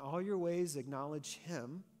 In all your ways acknowledge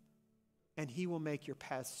him, and he will make your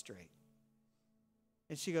path straight.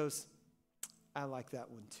 And she goes, I like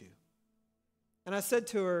that one too. And I said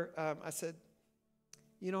to her,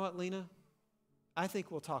 you know what, Lena? I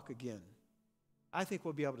think we'll talk again. I think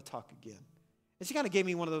we'll be able to talk again. And she kind of gave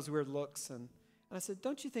me one of those weird looks. And I said,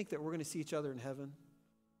 don't you think that we're going to see each other in heaven?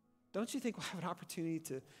 Don't you think we'll have an opportunity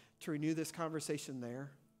to renew this conversation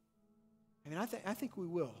there? I mean, I think we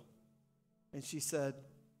will. And she said,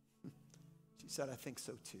 I think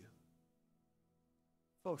so too.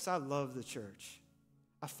 Folks, I love the church.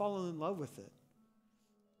 I've fallen in love with it.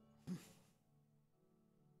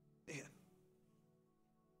 Man.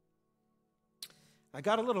 I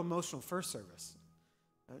got a little emotional first service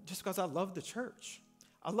just because I love the church.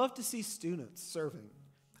 I love to see students serving.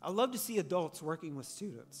 I love to see adults working with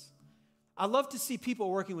students. I love to see people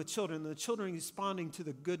working with children and the children responding to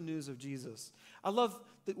the good news of Jesus. I love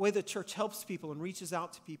the way the church helps people and reaches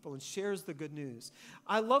out to people and shares the good news.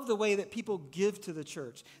 I love the way that people give to the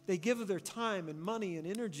church. They give of their time and money and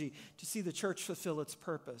energy to see the church fulfill its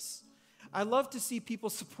purpose. I love to see people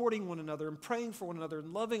supporting one another and praying for one another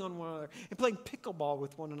and loving on one another and playing pickleball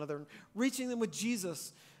with one another and reaching them with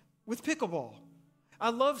Jesus with pickleball. I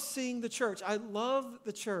love seeing the church. I love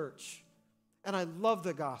the church, and I love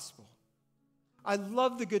the gospel. I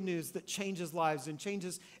love the good news that changes lives and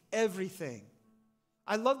changes everything.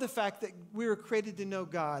 I love the fact that we were created to know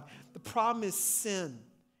God. The problem is sin,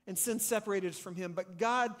 and sin separated us from him. But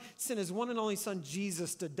God sent his one and only son,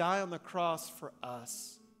 Jesus, to die on the cross for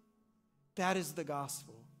us. That is the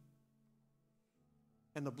gospel.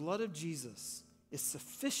 And the blood of Jesus is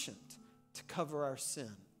sufficient to cover our sin.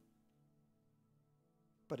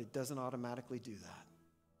 But it doesn't automatically do that.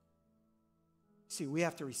 See, we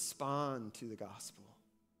have to respond to the gospel.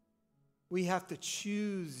 We have to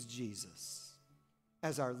choose Jesus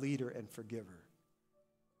as our leader and forgiver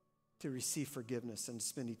to receive forgiveness and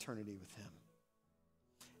spend eternity with him.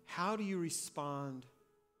 How do you respond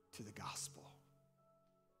to the gospel?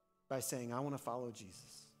 By saying, I want to follow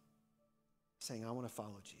Jesus. Saying, I want to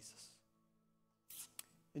follow Jesus.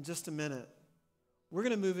 In just a minute, we're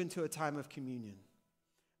going to move into a time of communion.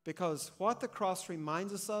 Because what the cross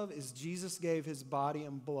reminds us of is Jesus gave his body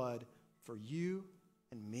and blood for you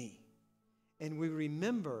and me. And we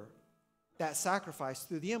remember that sacrifice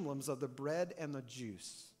through the emblems of the bread and the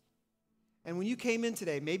juice. And when you came in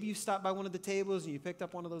today, maybe you stopped by one of the tables and you picked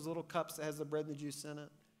up one of those little cups that has the bread and the juice in it.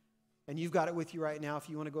 And you've got it with you right now. If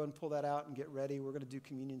you want to go ahead and pull that out and get ready, we're going to do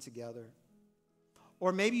communion together.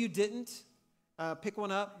 Or maybe you didn't. Pick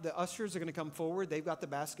one up. The ushers are going to come forward. They've got the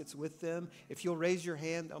baskets with them. If you'll raise your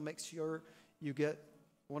hand, I'll make sure you get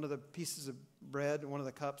one of the pieces of bread, one of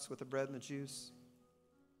the cups with the bread and the juice.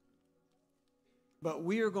 But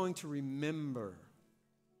we are going to remember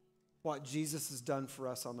what Jesus has done for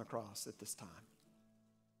us on the cross at this time.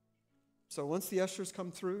 So once the ushers come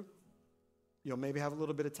through, you'll maybe have a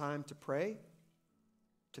little bit of time to pray,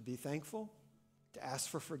 to be thankful, to ask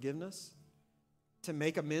for forgiveness, to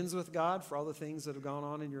make amends with God for all the things that have gone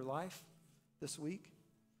on in your life this week.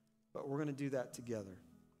 But we're going to do that together.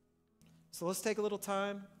 So let's take a little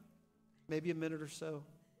time, maybe a minute or so.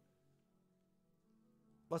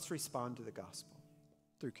 Let's respond to the gospel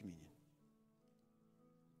through communion.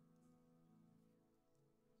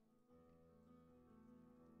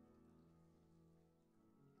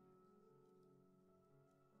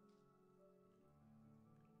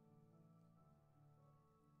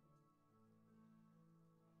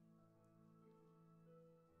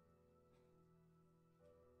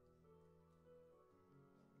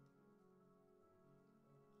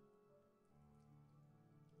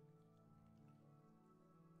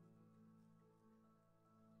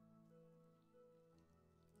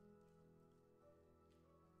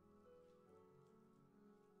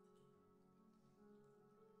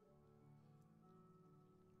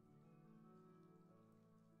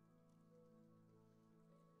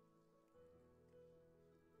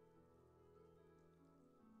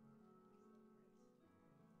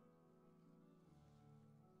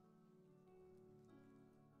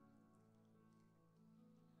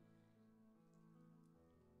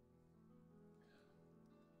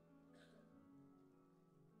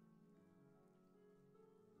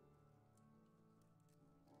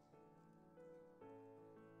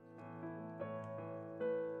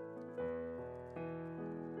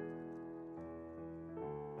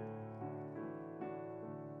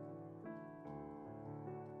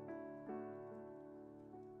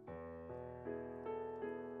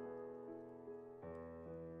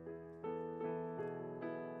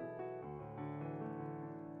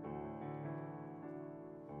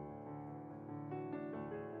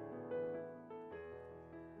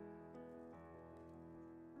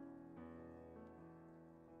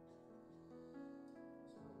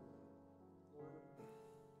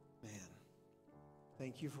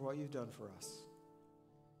 Thank you for what you've done for us.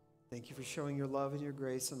 Thank you for showing your love and your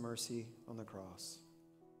grace and mercy on the cross.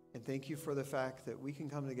 And thank you for the fact that we can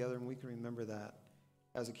come together and we can remember that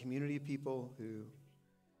as a community of people who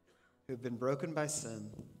have been broken by sin,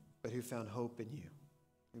 but who found hope in you.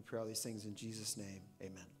 We pray all these things in Jesus' name.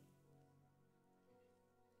 Amen.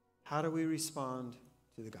 How do we respond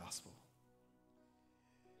to the gospel?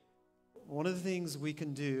 One of the things we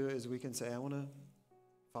can do is we can say, I want to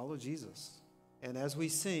follow Jesus. And as we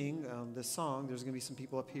sing this song, there's going to be some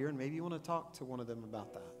people up here, and maybe you want to talk to one of them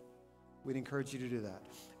about that. We'd encourage you to do that.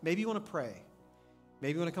 Maybe you want to pray.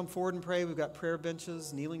 Maybe you want to come forward and pray. We've got prayer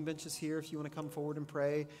benches, kneeling benches here if you want to come forward and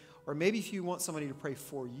pray. Or maybe if you want somebody to pray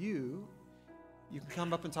for you, you can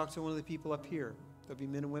come up and talk to one of the people up here. There'll be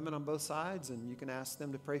men and women on both sides, and you can ask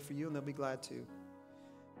them to pray for you, and they'll be glad to.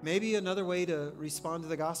 Maybe another way to respond to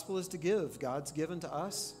the gospel is to give. God's given to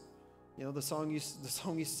us. You know, the song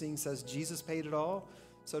you sing says Jesus paid it all.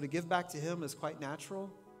 So to give back to him is quite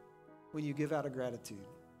natural when you give out of gratitude.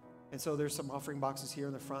 And so there's some offering boxes here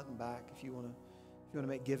in the front and back if you want to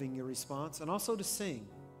make giving your response. And also to sing.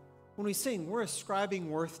 When we sing, we're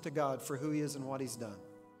ascribing worth to God for who he is and what he's done.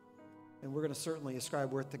 And we're going to certainly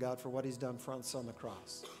ascribe worth to God for what he's done for us on the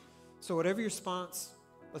cross. So whatever your response,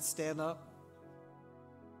 let's stand up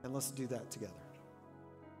and let's do that together.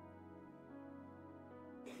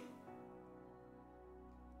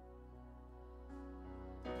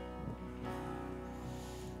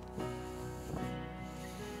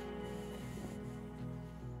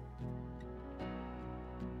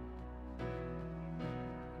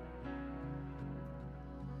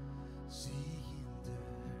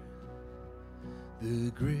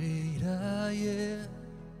 The great I am,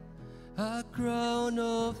 a crown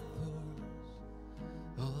of thorns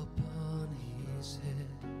upon his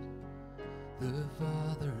head, the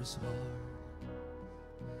Father's heart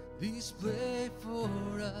display for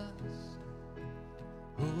us.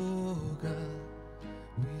 Oh God,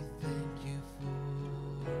 we thank you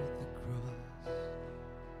for the cross.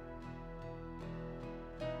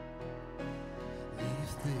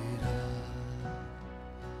 Lifted up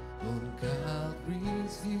on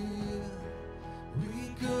Calvary's hill, we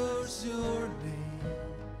curse your name,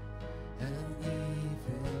 and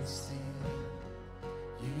even still,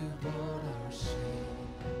 you brought our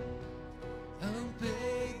shame and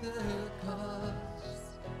paid the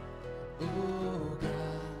cost. Oh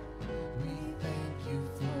God, we thank you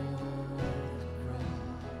for the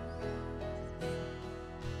cross.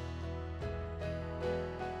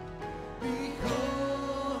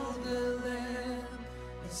 Behold the Lamb,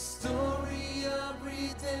 the story of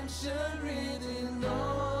redemption written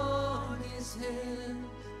on his hands.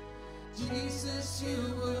 Jesus, you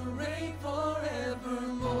will reign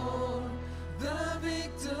forevermore. The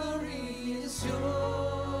victory is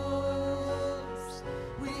yours.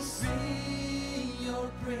 We sing your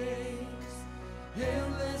praise.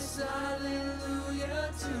 Endless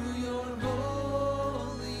hallelujah to your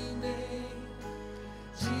holy name.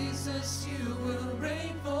 Jesus, you will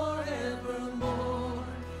reign forevermore.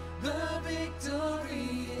 The victory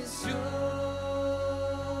is yours.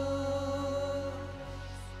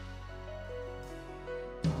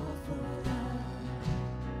 Offer up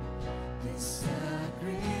this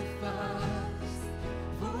sacrifice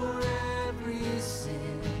for every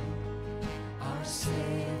sin. Our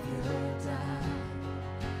Savior died,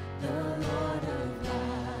 the Lord of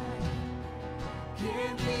life.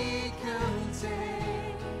 Can be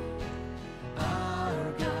contained. Our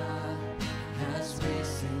God has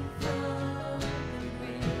risen from the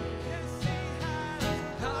grave.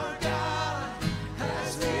 Our God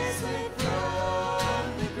has risen from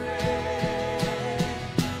the grave.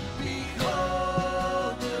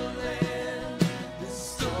 Behold the Lamb, the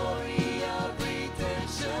story of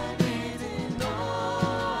redemption written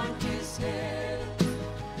on his head.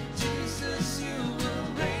 Jesus, you will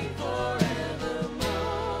reign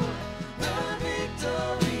forevermore. The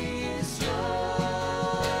victory is yours.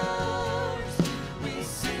 We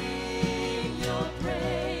sing your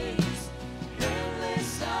praise.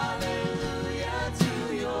 Endless hallelujah to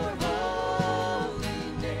your holy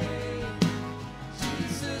name.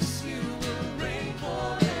 Jesus, you will reign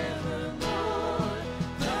forevermore.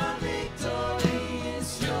 The victory is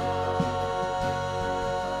yours.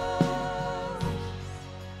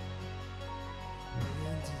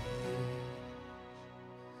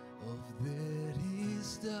 When the age of that is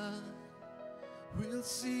done, we'll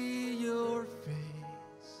see your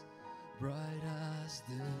face, bright as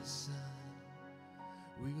the sun.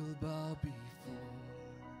 We'll bow before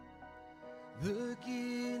the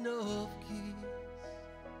King of Kings.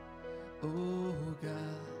 Oh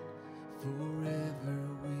God, forever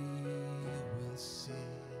we will sing.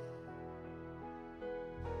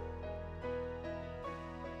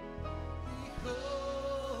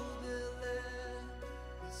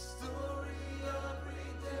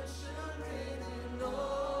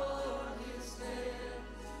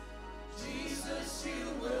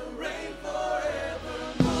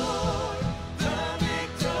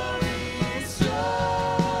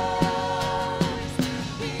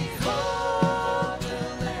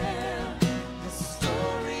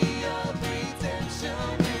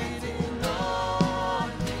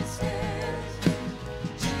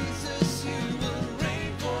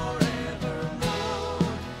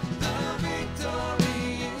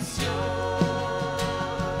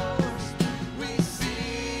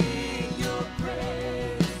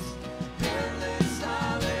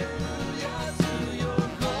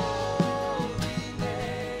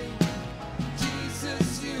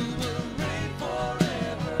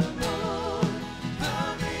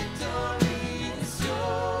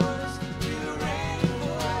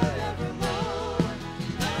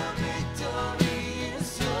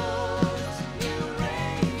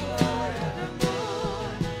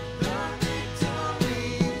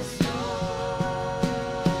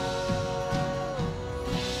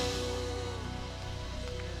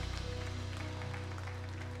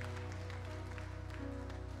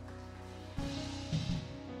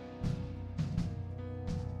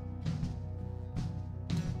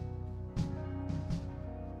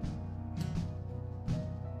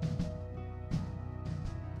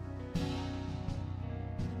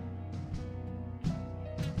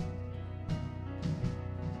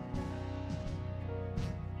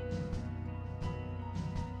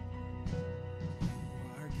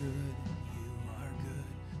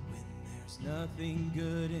 nothing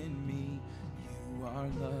good in me. You are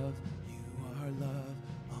love,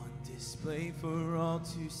 on display for all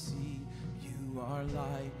to see. You are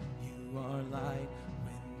light, when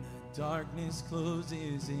the darkness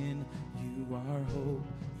closes in. You are hope,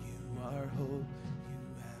 you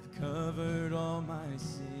have covered all my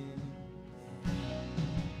sin.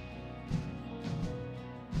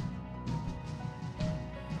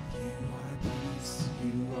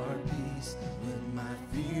 You are peace when my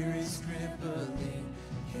fear is crippling.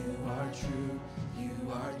 You are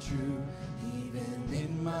true, even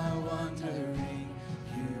in my wandering.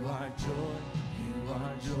 You are joy,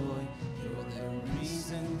 you're the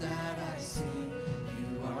reason that I sing.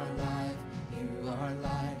 You are life, in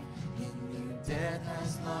you death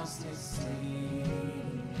has lost its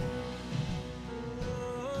sting.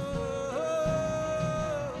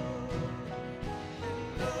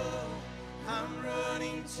 I'm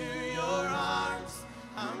running to your arms,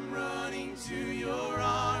 I'm running to your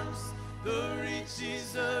arms. The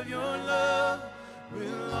riches of your love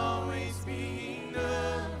will always be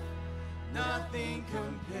enough. Nothing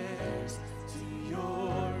compares to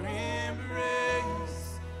your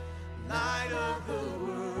embrace. Light of the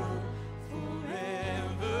world,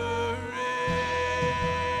 forever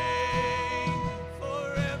reign,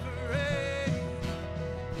 forever reign.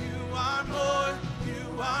 You are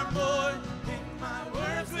more than my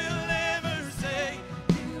words will ever say.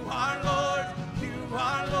 You are Lord,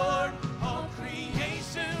 all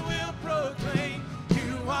creation will proclaim.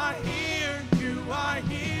 You are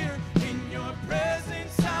here, in your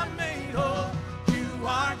presence I'm made whole. You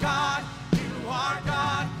are God,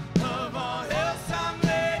 of all else I'm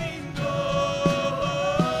letting go.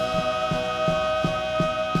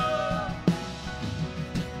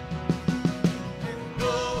 And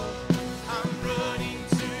oh, I'm running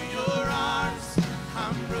to your arms,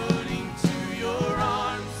 I'm running to your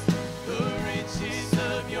arms. The riches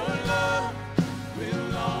of your love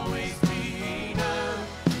will always be enough.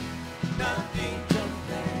 Nothing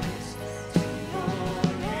compares to your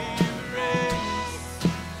embrace.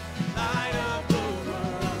 Light of the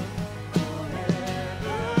world,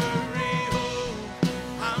 forever reign.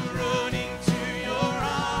 I'm running to your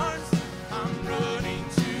arms, I'm running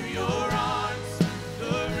to your arms.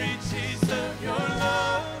 The riches of your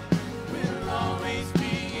love will always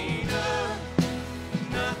be enough.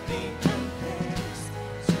 Nothing compares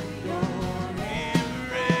to your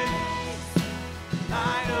embrace.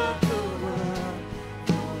 Light of the world,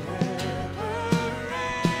 forever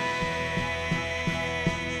reign.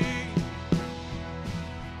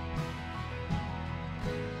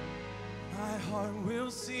 My heart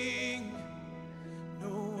will sing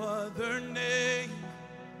no other name.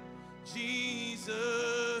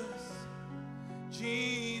 Jesus,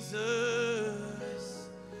 Jesus.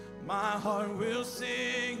 My heart will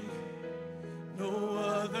sing no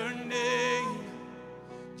other name.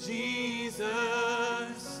 Jesus,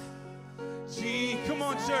 come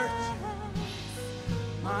on, church.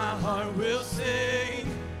 My heart will sing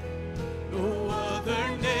no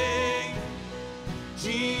other name.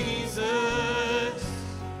 Jesus,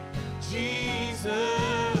 Jesus.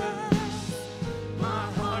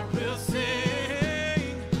 My heart will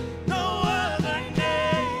sing no other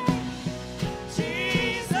name.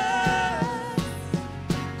 Jesus,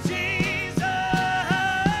 Jesus.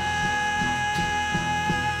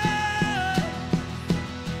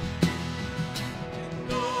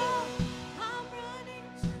 And oh, I'm running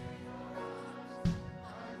to your arms.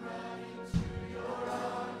 I'm running to your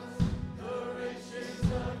arms. The riches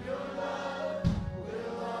of your love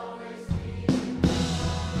will always be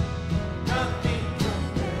enough. Nothing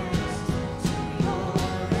compares to your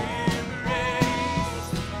embrace.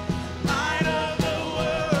 Light of the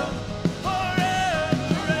world,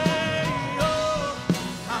 forever reign. Oh,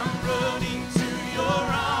 I'm running to your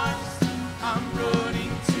arms. I'm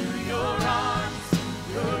running to your arms.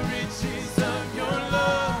 The riches of your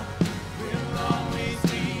love will always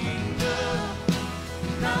be enough.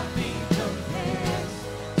 Nothing compares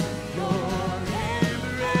to your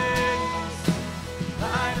embrace.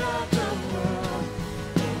 Light of the world,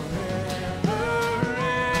 forever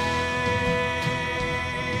reign.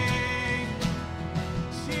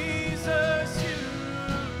 Jesus, you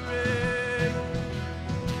reign.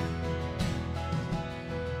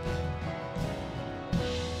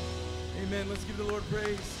 Amen. Let's give the Lord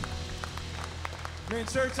praise. Man,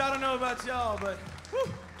 church, I don't know about y'all, but whew,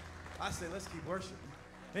 I say let's keep worshiping.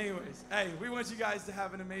 Anyways, hey, we want you guys to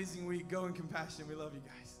have an amazing week. Go in compassion. We love you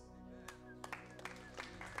guys.